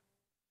it.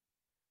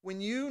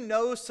 When you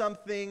know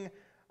something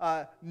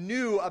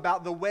new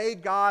about the way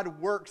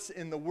God works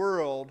in the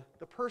world,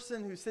 the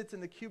person who sits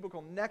in the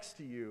cubicle next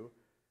to you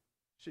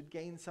should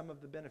gain some of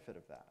the benefit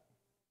of that.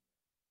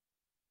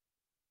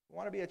 We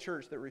want to be a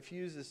church that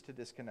refuses to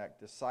disconnect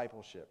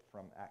discipleship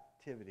from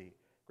activity,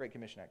 Great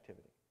Commission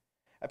activity.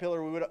 At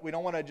Pillar, we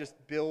don't want to just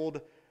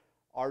build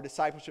our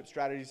discipleship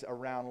strategies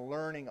around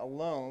learning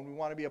alone. We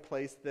want to be a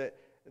place that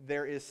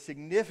there is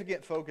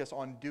significant focus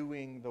on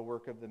doing the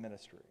work of the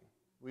ministry.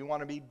 We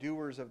want to be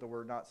doers of the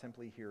word, not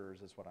simply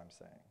hearers, is what I'm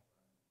saying.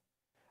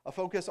 A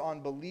focus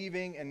on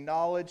believing and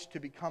knowledge to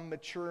become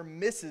mature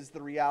misses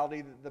the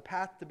reality that the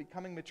path to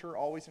becoming mature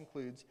always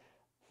includes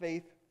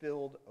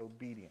faith-filled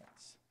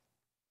obedience.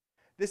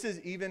 This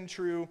is even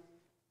true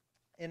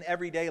in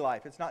everyday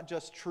life. It's not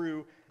just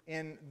true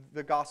in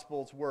the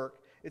gospel's work.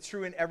 It's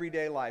true in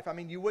everyday life. I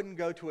mean, you wouldn't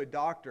go to a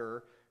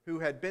doctor who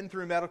had been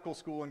through medical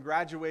school and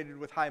graduated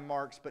with high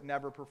marks but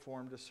never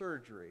performed a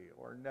surgery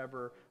or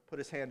never put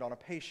his hand on a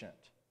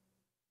patient.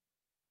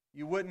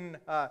 You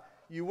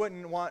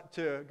wouldn't want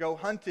to go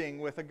hunting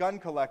with a gun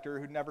collector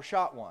who'd never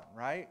shot one,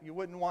 right?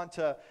 But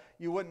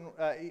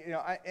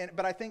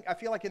I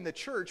feel like in the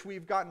church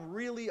we've gotten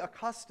really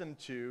accustomed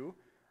to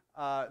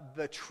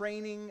the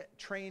training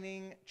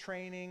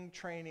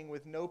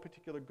with no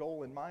particular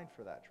goal in mind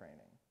for that training.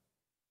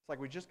 It's like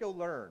we just go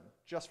learn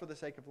just for the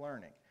sake of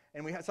learning.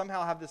 And we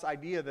somehow have this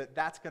idea that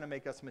that's going to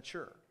make us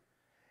mature.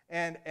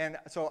 And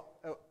so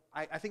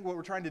I think what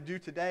we're trying to do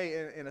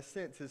today, in a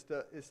sense, is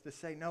to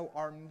say, no,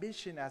 our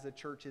mission as a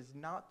church is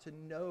not to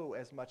know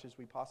as much as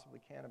we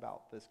possibly can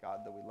about this God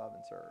that we love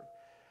and serve.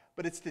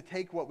 But it's to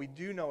take what we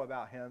do know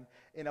about him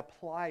and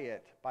apply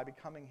it by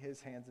becoming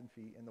his hands and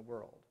feet in the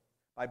world,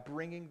 by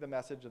bringing the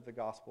message of the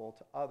gospel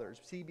to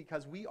others. See,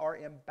 because we are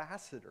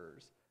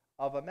ambassadors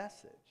of a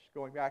message.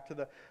 Going back to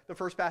the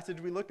first passage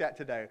we looked at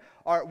today.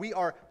 We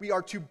are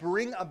to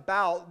bring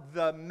about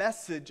the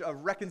message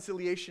of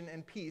reconciliation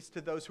and peace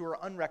to those who are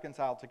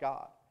unreconciled to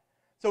God.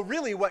 So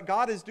really what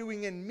God is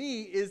doing in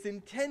me is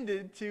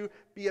intended to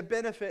be a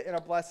benefit and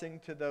a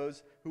blessing to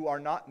those who are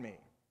not me.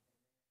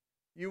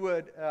 You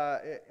would,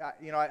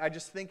 I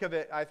just think of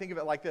it,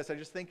 like this. I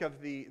just think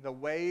of the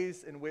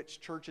ways in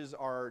which churches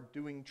are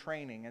doing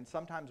training, and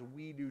sometimes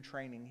we do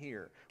training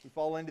here. We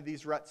fall into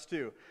these ruts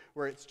too,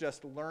 where it's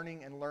just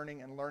learning and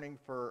learning and learning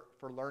for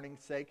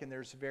learning's sake, and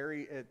there's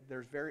very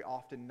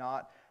often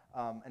not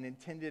an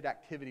intended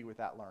activity with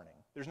that learning.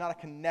 There's not a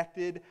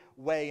connected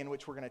way in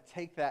which we're going to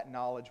take that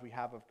knowledge we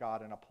have of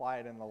God and apply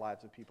it in the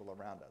lives of people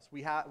around us.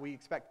 We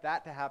expect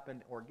that to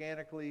happen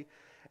organically.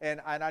 And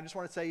I just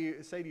want to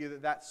say to you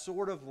that that's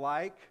sort of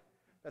like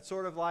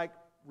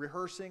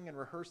rehearsing and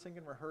rehearsing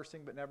and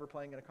rehearsing but never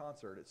playing in a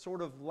concert. It's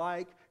sort of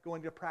like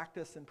going to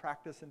practice and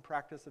practice and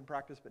practice and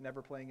practice but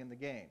never playing in the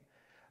game.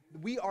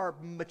 We are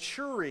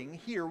maturing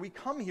here. We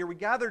come here, we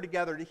gather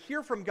together to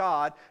hear from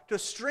God, to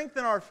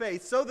strengthen our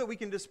faith so that we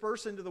can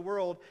disperse into the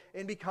world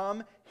and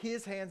become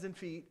his hands and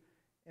feet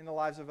in the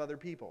lives of other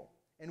people.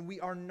 And we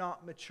are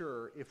not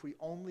mature if we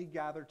only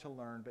gather to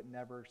learn but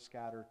never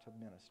scatter to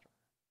minister.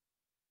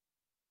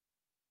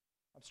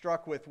 I'm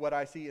struck with what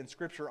I see in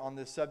Scripture on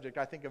this subject.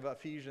 I think of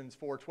Ephesians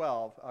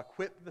 4:12,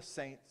 equip the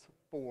saints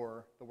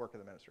for the work of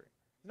the ministry.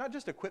 It's not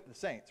just equip the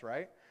saints,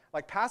 right?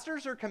 Like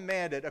pastors are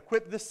commanded,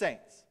 equip the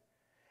saints.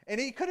 And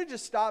he could have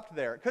just stopped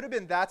there. It could have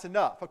been, that's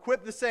enough.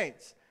 Equip the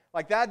saints.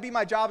 Like that'd be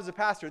my job as a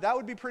pastor. That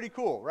would be pretty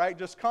cool, right?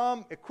 Just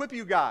come, equip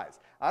you guys.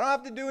 I don't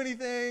have to do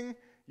anything.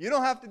 You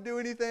don't have to do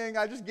anything.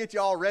 I just get you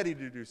all ready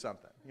to do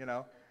something, you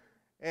know?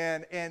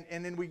 And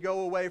then we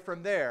go away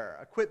from there.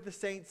 Equip the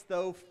saints,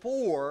 though,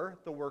 for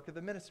the work of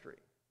the ministry.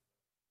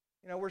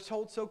 You know, we're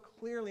told so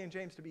clearly in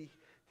James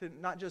to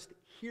not just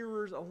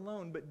hearers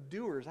alone, but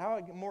doers.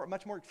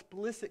 Much more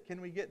explicit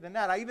can we get than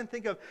that? I even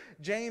think of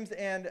James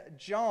and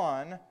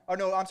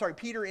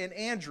Peter and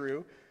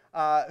Andrew,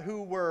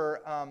 who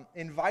were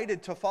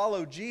invited to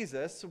follow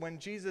Jesus. When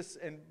Jesus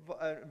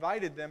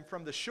invited them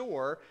from the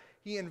shore,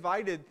 he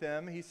invited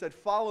them. He said,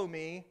 "Follow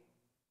me,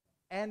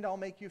 and I'll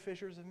make you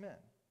fishers of men."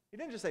 He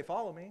didn't just say,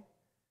 "Follow me."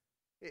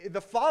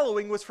 The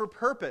following was for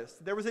purpose.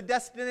 There was a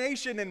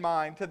destination in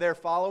mind to their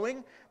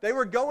following. They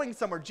were going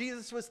somewhere.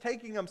 Jesus was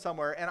taking them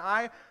somewhere. And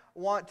I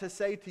want to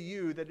say to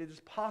you that it is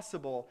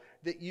possible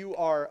that you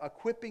are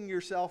equipping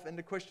yourself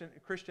into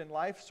Christian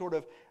life sort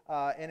of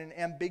in an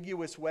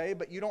ambiguous way,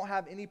 but you don't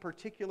have any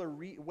particular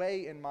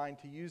way in mind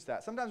to use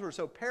that. Sometimes we're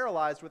so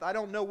paralyzed with, I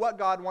don't know what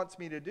God wants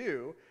me to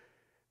do,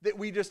 that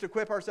we just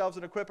equip ourselves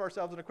and equip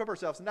ourselves and equip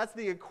ourselves. And that's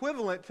the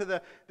equivalent to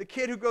the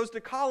kid who goes to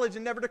college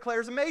and never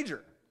declares a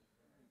major.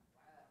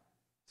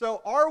 So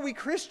are we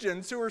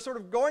Christians who are sort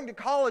of going to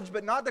college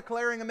but not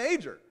declaring a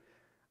major?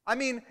 I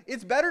mean,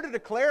 it's better to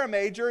declare a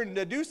major and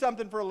to do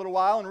something for a little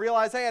while and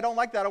realize, hey, I don't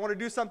like that, I want to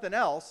do something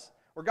else,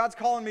 or God's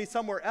calling me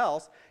somewhere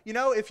else. You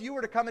know, if you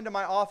were to come into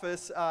my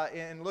office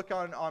and look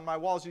on my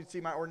walls, you'd see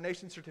my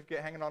ordination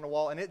certificate hanging on the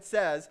wall, and it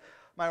says,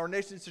 my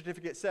ordination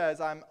certificate says,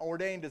 I'm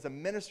ordained as a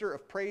minister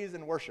of praise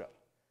and worship.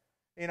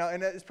 You know,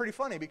 and it's pretty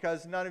funny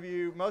because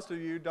most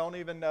of you don't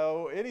even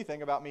know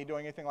anything about me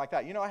doing anything like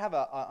that. You know, I have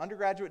an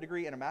undergraduate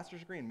degree and a master's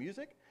degree in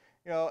music,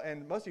 you know,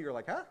 and most of you are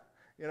like, huh?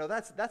 You know,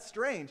 that's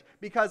strange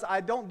because I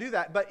don't do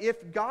that. But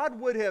if God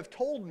would have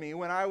told me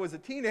when I was a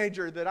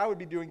teenager that I would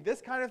be doing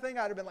this kind of thing,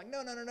 I'd have been like,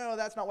 no,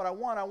 that's not what I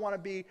want. I want to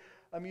be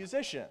a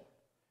musician.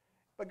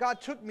 But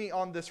God took me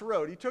on this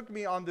road. He took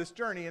me on this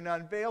journey and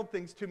unveiled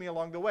things to me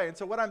along the way. And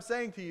so what I'm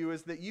saying to you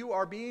is that you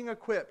are being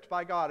equipped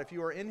by God. If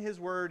you are in His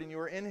Word and you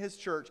are in His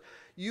church,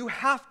 you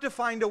have to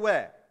find a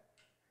way.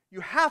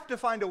 You have to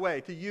find a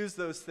way to use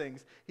those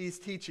things He's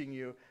teaching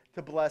you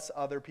to bless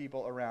other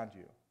people around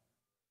you.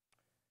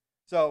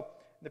 So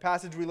the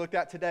passage we looked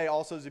at today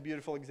also is a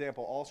beautiful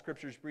example. All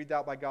Scripture is breathed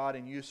out by God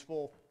and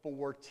useful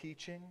for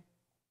teaching.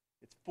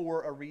 It's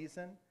for a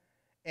reason,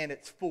 and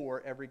it's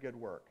for every good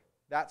work.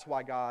 That's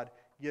why God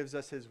gives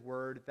us His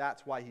Word.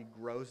 That's why He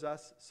grows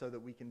us so that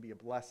we can be a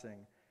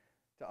blessing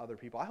to other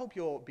people. I hope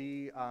you'll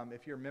be,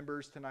 if you're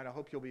members tonight, I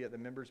hope you'll be at the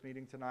members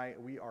meeting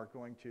tonight. We are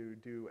going to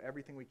do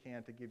everything we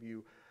can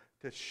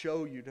to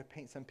show you, to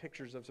paint some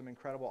pictures of some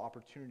incredible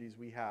opportunities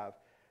we have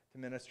to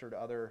minister to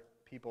other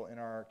people in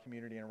our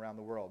community and around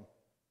the world.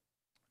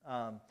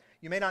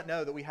 You may not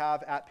know that we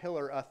have at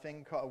Pillar a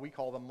thing we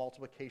call the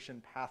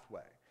multiplication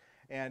pathway.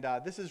 And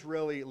this is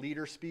really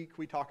leader speak.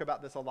 We talk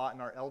about this a lot in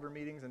our elder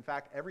meetings. In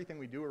fact, everything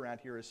we do around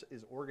here is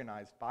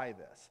organized by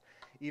this.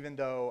 Even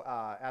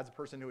though as a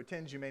person who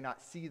attends, you may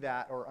not see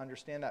that or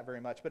understand that very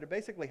much. But it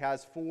basically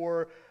has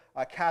 4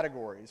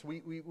 categories.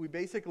 We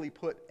basically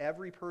put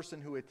every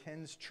person who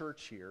attends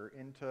church here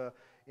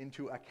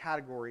into a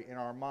category in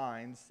our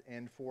minds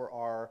and for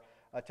our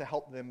to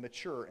help them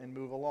mature and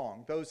move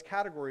along. Those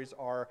categories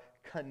are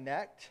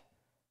connect,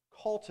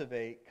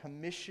 cultivate,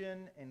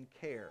 commission, and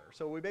care.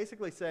 So we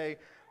basically say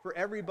for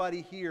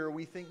everybody here,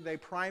 we think they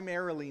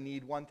primarily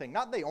need one thing.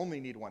 Not they only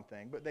need one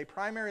thing, but they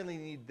primarily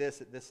need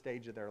this at this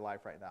stage of their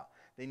life right now.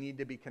 They need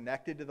to be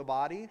connected to the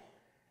body.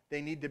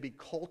 They need to be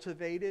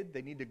cultivated.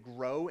 They need to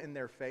grow in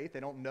their faith.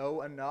 They don't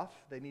know enough.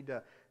 They need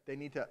to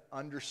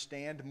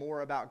understand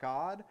more about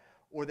God.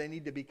 Or they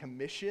need to be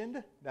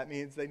commissioned. That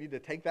means they need to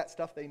take that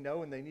stuff they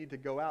know and they need to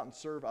go out and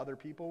serve other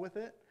people with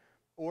it.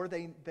 Or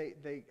they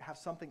have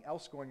something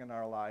else going on in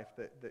our life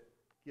that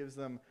gives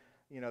them,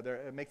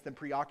 it makes them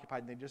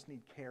preoccupied and they just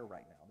need care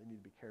right now. They need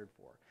to be cared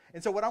for.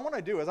 And so what I want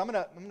to do is I'm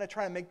going to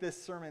try to make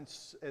this sermon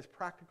as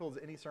practical as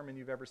any sermon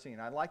you've ever seen.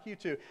 I'd like you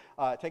to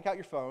take out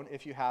your phone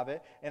if you have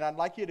it, and I'd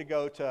like you to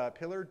go to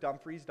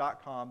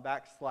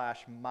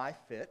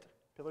pillardumfries.com/myfit.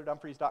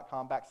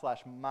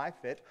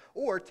 pillardumfries.com/myfit,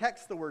 or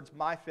text the words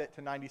myfit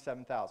to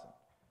 97,000.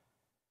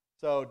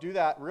 So do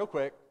that real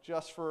quick,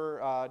 just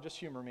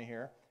humor me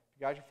here. If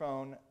you got your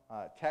phone,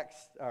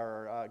 text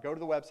or go to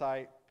the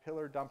website,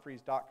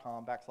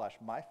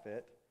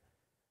 pillardumfries.com/myfit,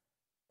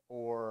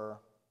 or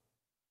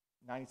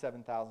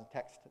 97,000,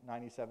 text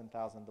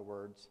 97,000 the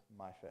words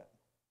myfit.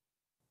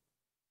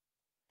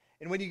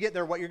 And when you get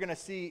there, what you're going to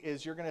see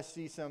is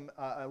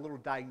a little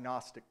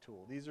diagnostic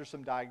tool. These are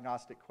some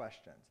diagnostic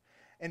questions.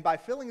 And by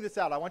filling this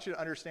out, I want you to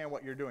understand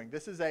what you're doing.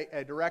 This is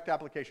a direct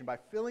application. By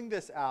filling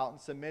this out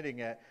and submitting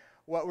it,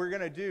 what you're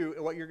going to do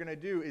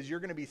is you're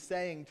going to be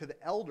saying to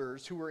the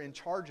elders who are in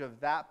charge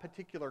of that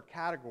particular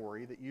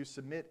category that you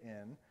submit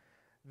in,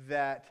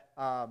 that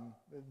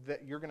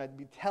you're going to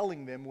be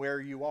telling them where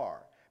you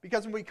are.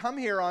 Because when we come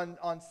here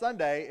on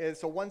Sunday,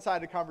 it's a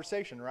one-sided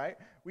conversation, right?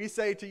 We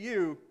say to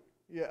you,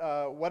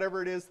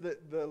 whatever it is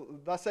that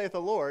thus saith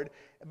the Lord,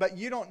 but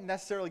you don't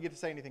necessarily get to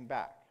say anything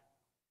back.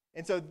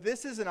 And so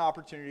this is an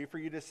opportunity for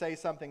you to say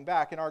something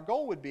back. And our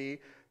goal would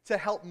be to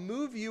help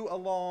move you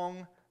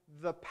along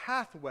the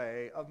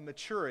pathway of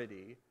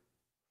maturity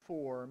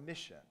for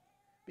mission.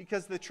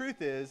 Because the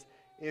truth is,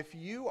 if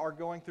you are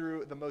going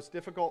through the most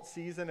difficult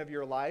season of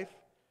your life,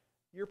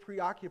 you're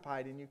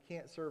preoccupied and you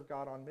can't serve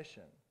God on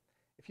mission.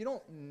 If you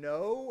don't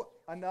know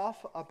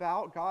enough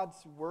about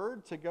God's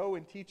word to go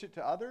and teach it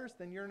to others,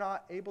 then you're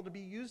not able to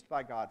be used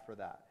by God for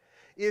that.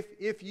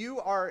 If you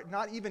are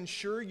not even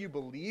sure you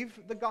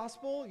believe the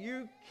gospel,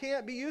 you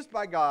can't be used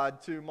by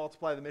God to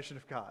multiply the mission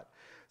of God.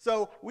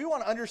 So we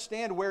want to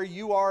understand where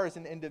you are as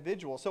an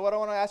individual. So what I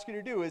want to ask you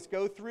to do is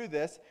go through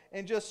this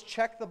and just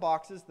check the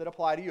boxes that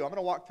apply to you. I'm going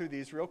to walk through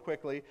these real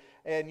quickly,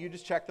 and you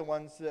just check the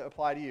ones that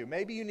apply to you.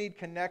 Maybe you need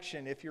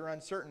connection if you're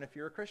uncertain if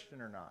you're a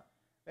Christian or not.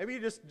 Maybe you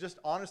just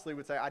honestly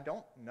would say, I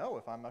don't know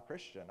if I'm a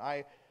Christian.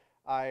 I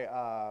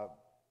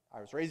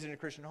was raised in a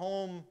Christian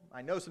home.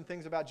 I know some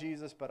things about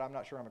Jesus, but I'm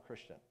not sure I'm a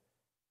Christian.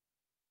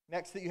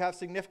 Next, that you have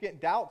significant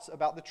doubts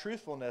about the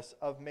truthfulness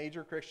of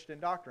major Christian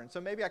doctrine.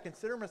 So maybe I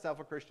consider myself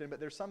a Christian, but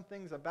there's some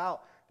things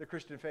about the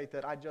Christian faith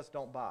that I just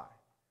don't buy.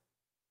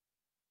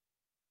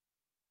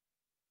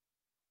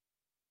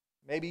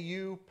 Maybe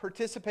you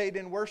participate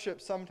in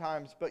worship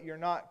sometimes, but you're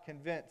not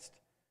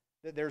convinced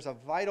that there's a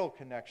vital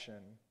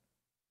connection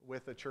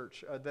with the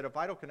church, that a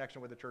vital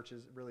connection with the church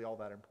is really all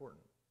that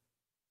important.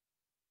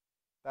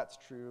 That's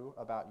true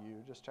about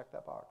you. Just check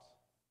that box.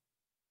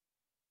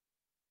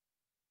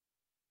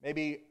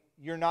 Maybe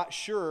you're not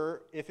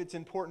sure if it's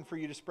important for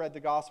you to spread the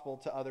gospel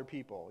to other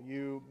people.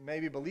 You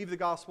maybe believe the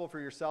gospel for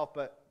yourself,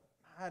 but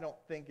I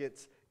don't think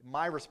it's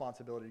my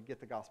responsibility to get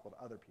the gospel to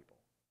other people.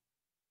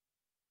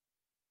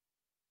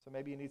 So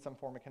maybe you need some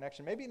form of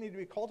connection. Maybe you need to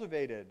be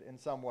cultivated in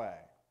some way.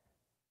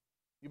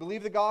 You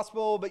believe the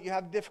gospel, but you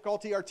have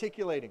difficulty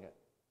articulating it.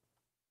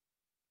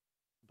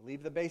 You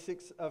believe the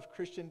basics of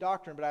Christian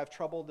doctrine, but I have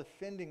trouble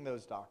defending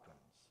those doctrines.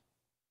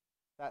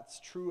 That's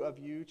true of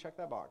you. Check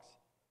that box.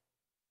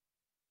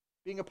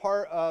 Being a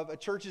part of a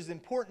church is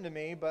important to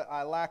me, but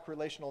I lack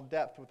relational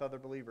depth with other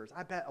believers.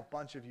 I bet a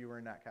bunch of you are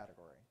in that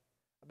category.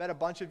 I bet a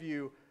bunch of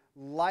you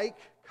like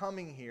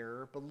coming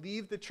here,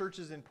 believe the church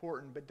is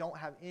important, but don't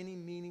have any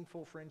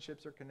meaningful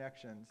friendships or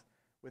connections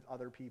with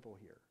other people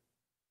here.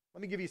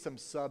 Let me give you some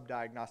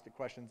sub-diagnostic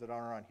questions that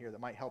aren't on here that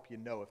might help you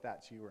know if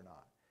that's you or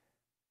not.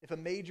 If a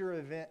major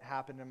event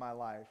happened in my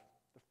life,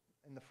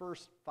 and the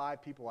first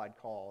 5 people I'd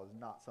call is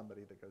not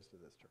somebody that goes to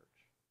this church.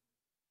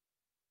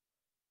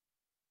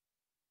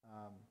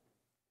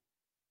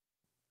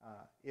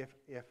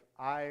 If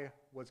I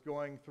was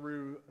going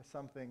through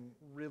something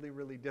really,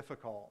 really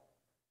difficult,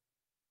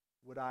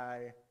 would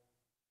I,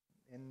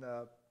 in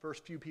the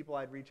first few people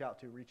I'd reach out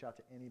to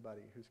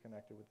anybody who's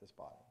connected with this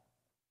body?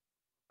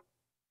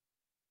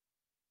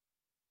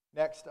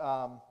 Next,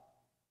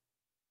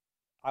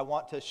 I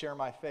want to share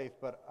my faith,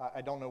 but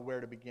I don't know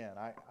where to begin.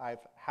 I've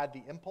had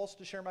the impulse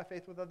to share my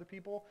faith with other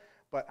people,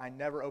 but I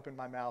never open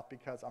my mouth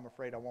because I'm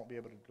afraid I won't be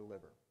able to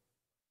deliver.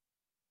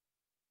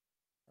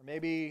 Or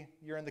maybe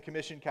you're in the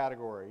commission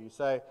category. You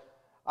say,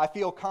 I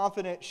feel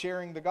confident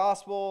sharing the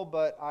gospel,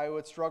 but I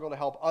would struggle to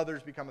help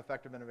others become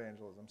effective in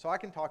evangelism. So I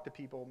can talk to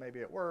people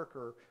maybe at work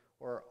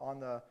or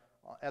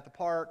at the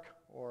park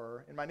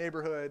or in my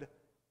neighborhood,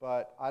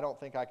 but I don't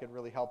think I could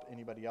really help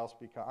anybody else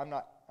because I'm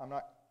not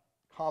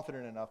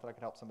confident enough that I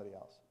could help somebody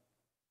else.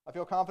 I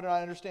feel confident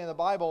I understand the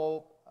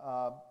Bible,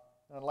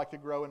 and I'd like to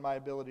grow in my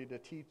ability to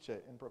teach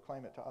it and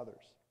proclaim it to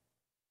others.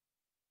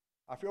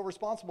 I feel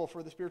responsible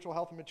for the spiritual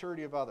health and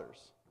maturity of others.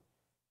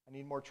 I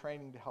need more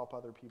training to help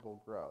other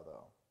people grow,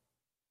 though.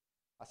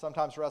 I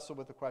sometimes wrestle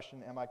with the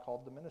question, am I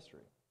called to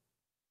ministry?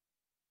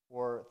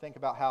 Or think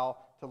about how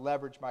to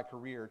leverage my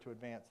career to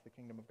advance the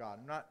kingdom of God.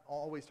 I'm not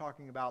always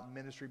talking about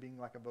ministry being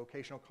like a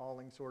vocational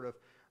calling, sort of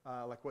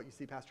like what you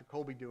see Pastor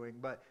Colby doing,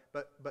 but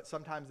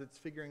sometimes it's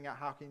figuring out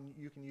how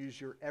you can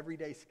use your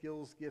everyday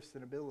skills, gifts,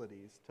 and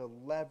abilities to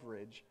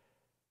leverage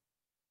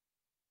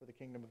for the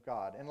kingdom of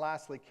God. And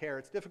lastly, care.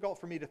 It's difficult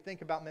for me to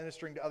think about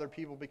ministering to other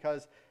people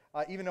because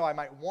even though I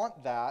might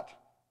want that,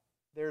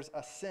 there's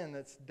a sin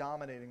that's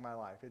dominating my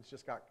life. It's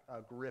just got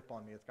a grip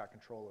on me. It's got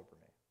control over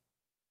me.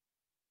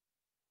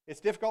 It's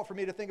difficult for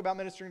me to think about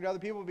ministering to other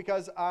people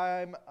because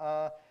I'm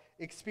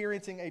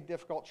experiencing a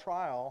difficult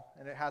trial,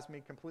 and it has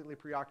me completely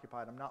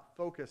preoccupied. I'm not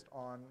focused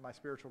on my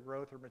spiritual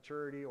growth or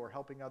maturity or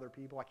helping other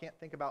people. I can't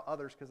think about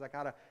others because I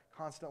got to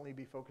constantly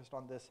be focused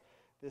on this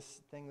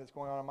thing that's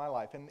going on in my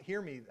life. And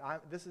hear me,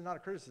 this is not a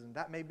criticism.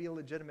 That may be a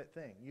legitimate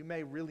thing. You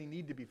may really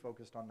need to be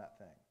focused on that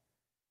thing.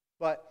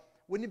 But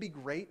wouldn't it be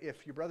great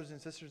if your brothers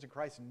and sisters in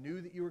Christ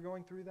knew that you were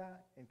going through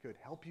that and could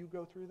help you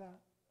go through that?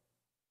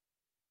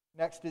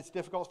 Next, it's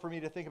difficult for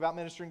me to think about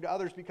ministering to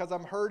others because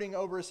I'm hurting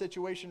over a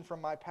situation from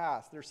my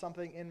past. There's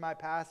something in my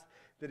past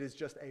that is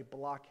just a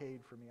blockade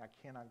for me. I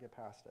cannot get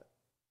past it.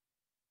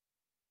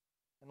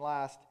 And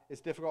last,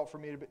 it's difficult for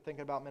me to think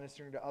about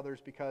ministering to others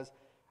because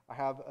I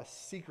have a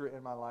secret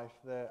in my life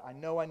that I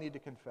know I need to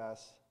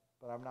confess,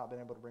 but I've not been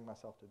able to bring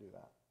myself to do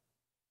that.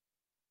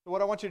 So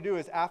what I want you to do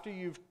is after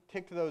you've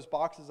ticked those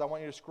boxes, I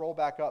want you to scroll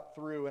back up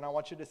through, and I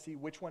want you to see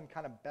which one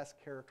kind of best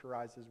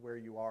characterizes where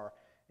you are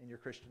in your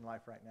Christian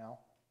life right now.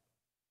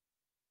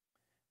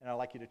 And I'd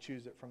like you to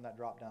choose it from that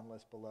drop-down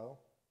list below.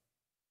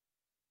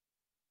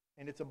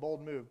 And it's a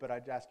bold move, but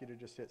I'd ask you to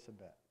just hit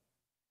submit.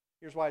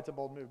 Here's why it's a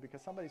bold move,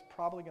 because somebody's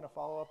probably going to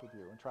follow up with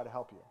you and try to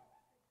help you.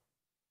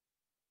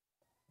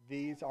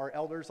 These, our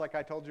elders, like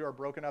I told you, are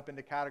broken up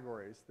into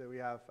categories. That we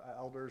have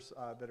elders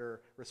that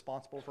are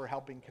responsible for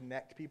helping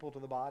connect people to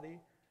the body.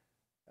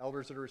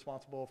 Elders that are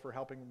responsible for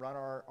helping run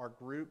our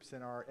groups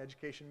and our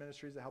education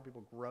ministries that help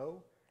people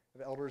grow. We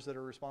have elders that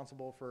are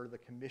responsible for the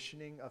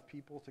commissioning of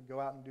people to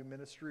go out and do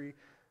ministry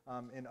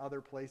in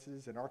other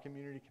places in our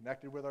community,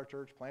 connected with our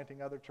church,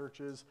 planting other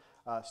churches,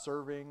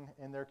 serving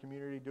in their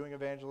community, doing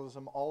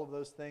evangelism, all of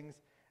those things.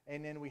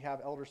 And then we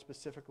have elders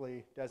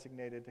specifically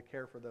designated to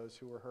care for those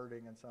who are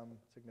hurting in some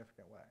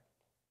significant way.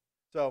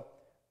 So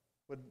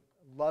would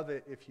love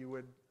it if you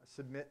would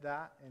submit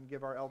that and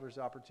give our elders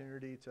the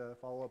opportunity to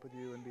follow up with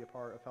you and be a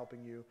part of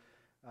helping you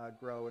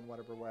grow in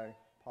whatever way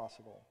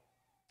possible.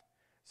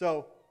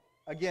 So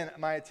again,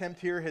 my attempt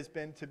here has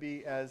been to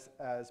be as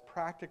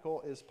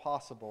practical as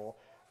possible.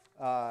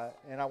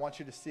 And I want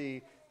you to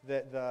see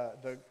that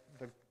the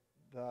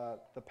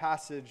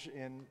passage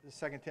in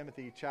 2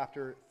 Timothy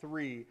chapter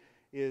 3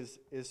 is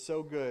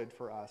so good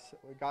for us.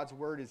 God's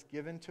word is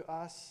given to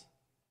us.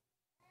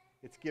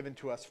 It's given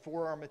to us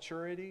for our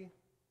maturity,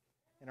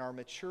 and our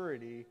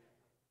maturity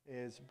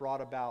is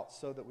brought about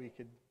so that we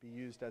could be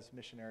used as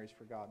missionaries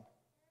for God.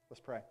 Let's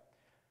pray.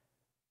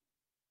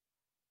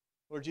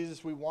 Lord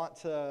Jesus, we want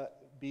to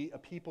be a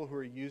people who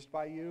are used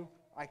by you.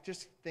 I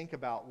just think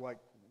about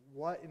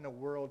what in the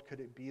world could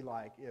it be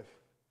like if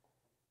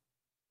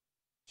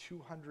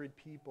 200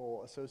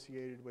 people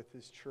associated with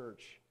this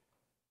church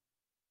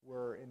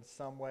were in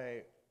some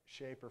way,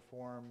 shape, or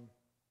form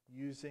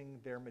using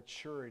their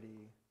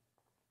maturity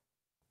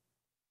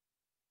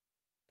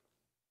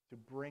to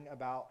bring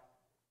about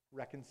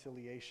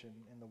reconciliation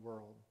in the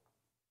world.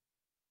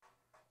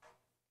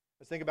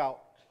 Let's think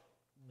about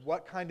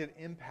what kind of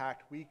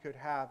impact we could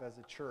have as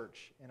a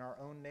church in our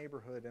own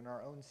neighborhood, in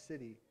our own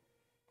city,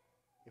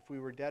 if we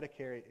were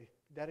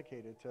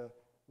dedicated to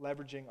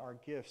leveraging our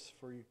gifts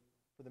for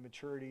the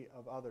maturity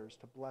of others,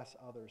 to bless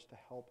others, to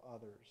help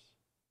others.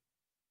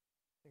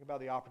 Think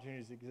about the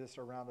opportunities that exist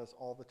around us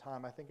all the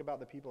time. I think about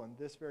the people in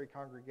this very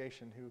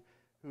congregation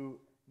who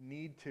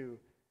need to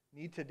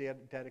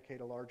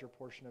dedicate a larger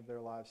portion of their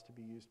lives to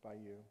be used by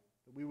you.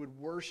 That we would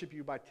worship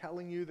you by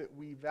telling you that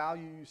we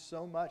value you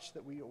so much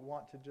that we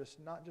want to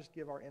not just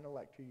give our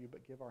intellect to you,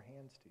 but give our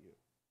hands to you.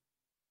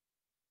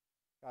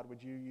 God,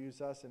 would you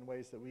use us in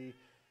ways that we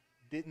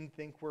didn't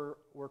think were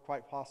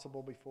quite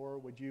possible before?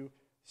 Would you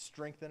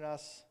strengthen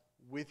us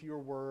with your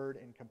word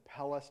and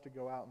compel us to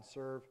go out and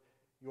serve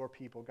your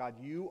people. God,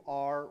 you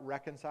are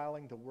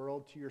reconciling the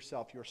world to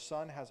yourself. Your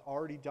Son has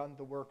already done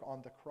the work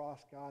on the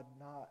cross. God,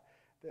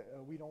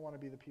 we don't want to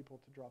be the people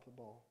to drop the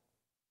ball.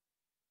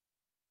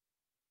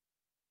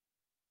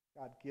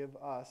 God, give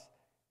us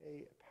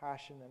a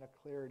passion and a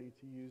clarity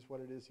to use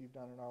what it is you've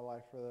done in our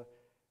life for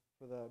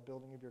the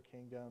building of your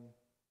kingdom,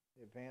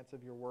 the advance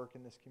of your work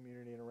in this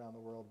community and around the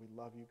world. We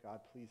love you, God.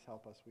 Please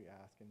help us, we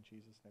ask. In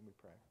Jesus' name we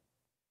pray.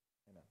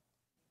 Amen.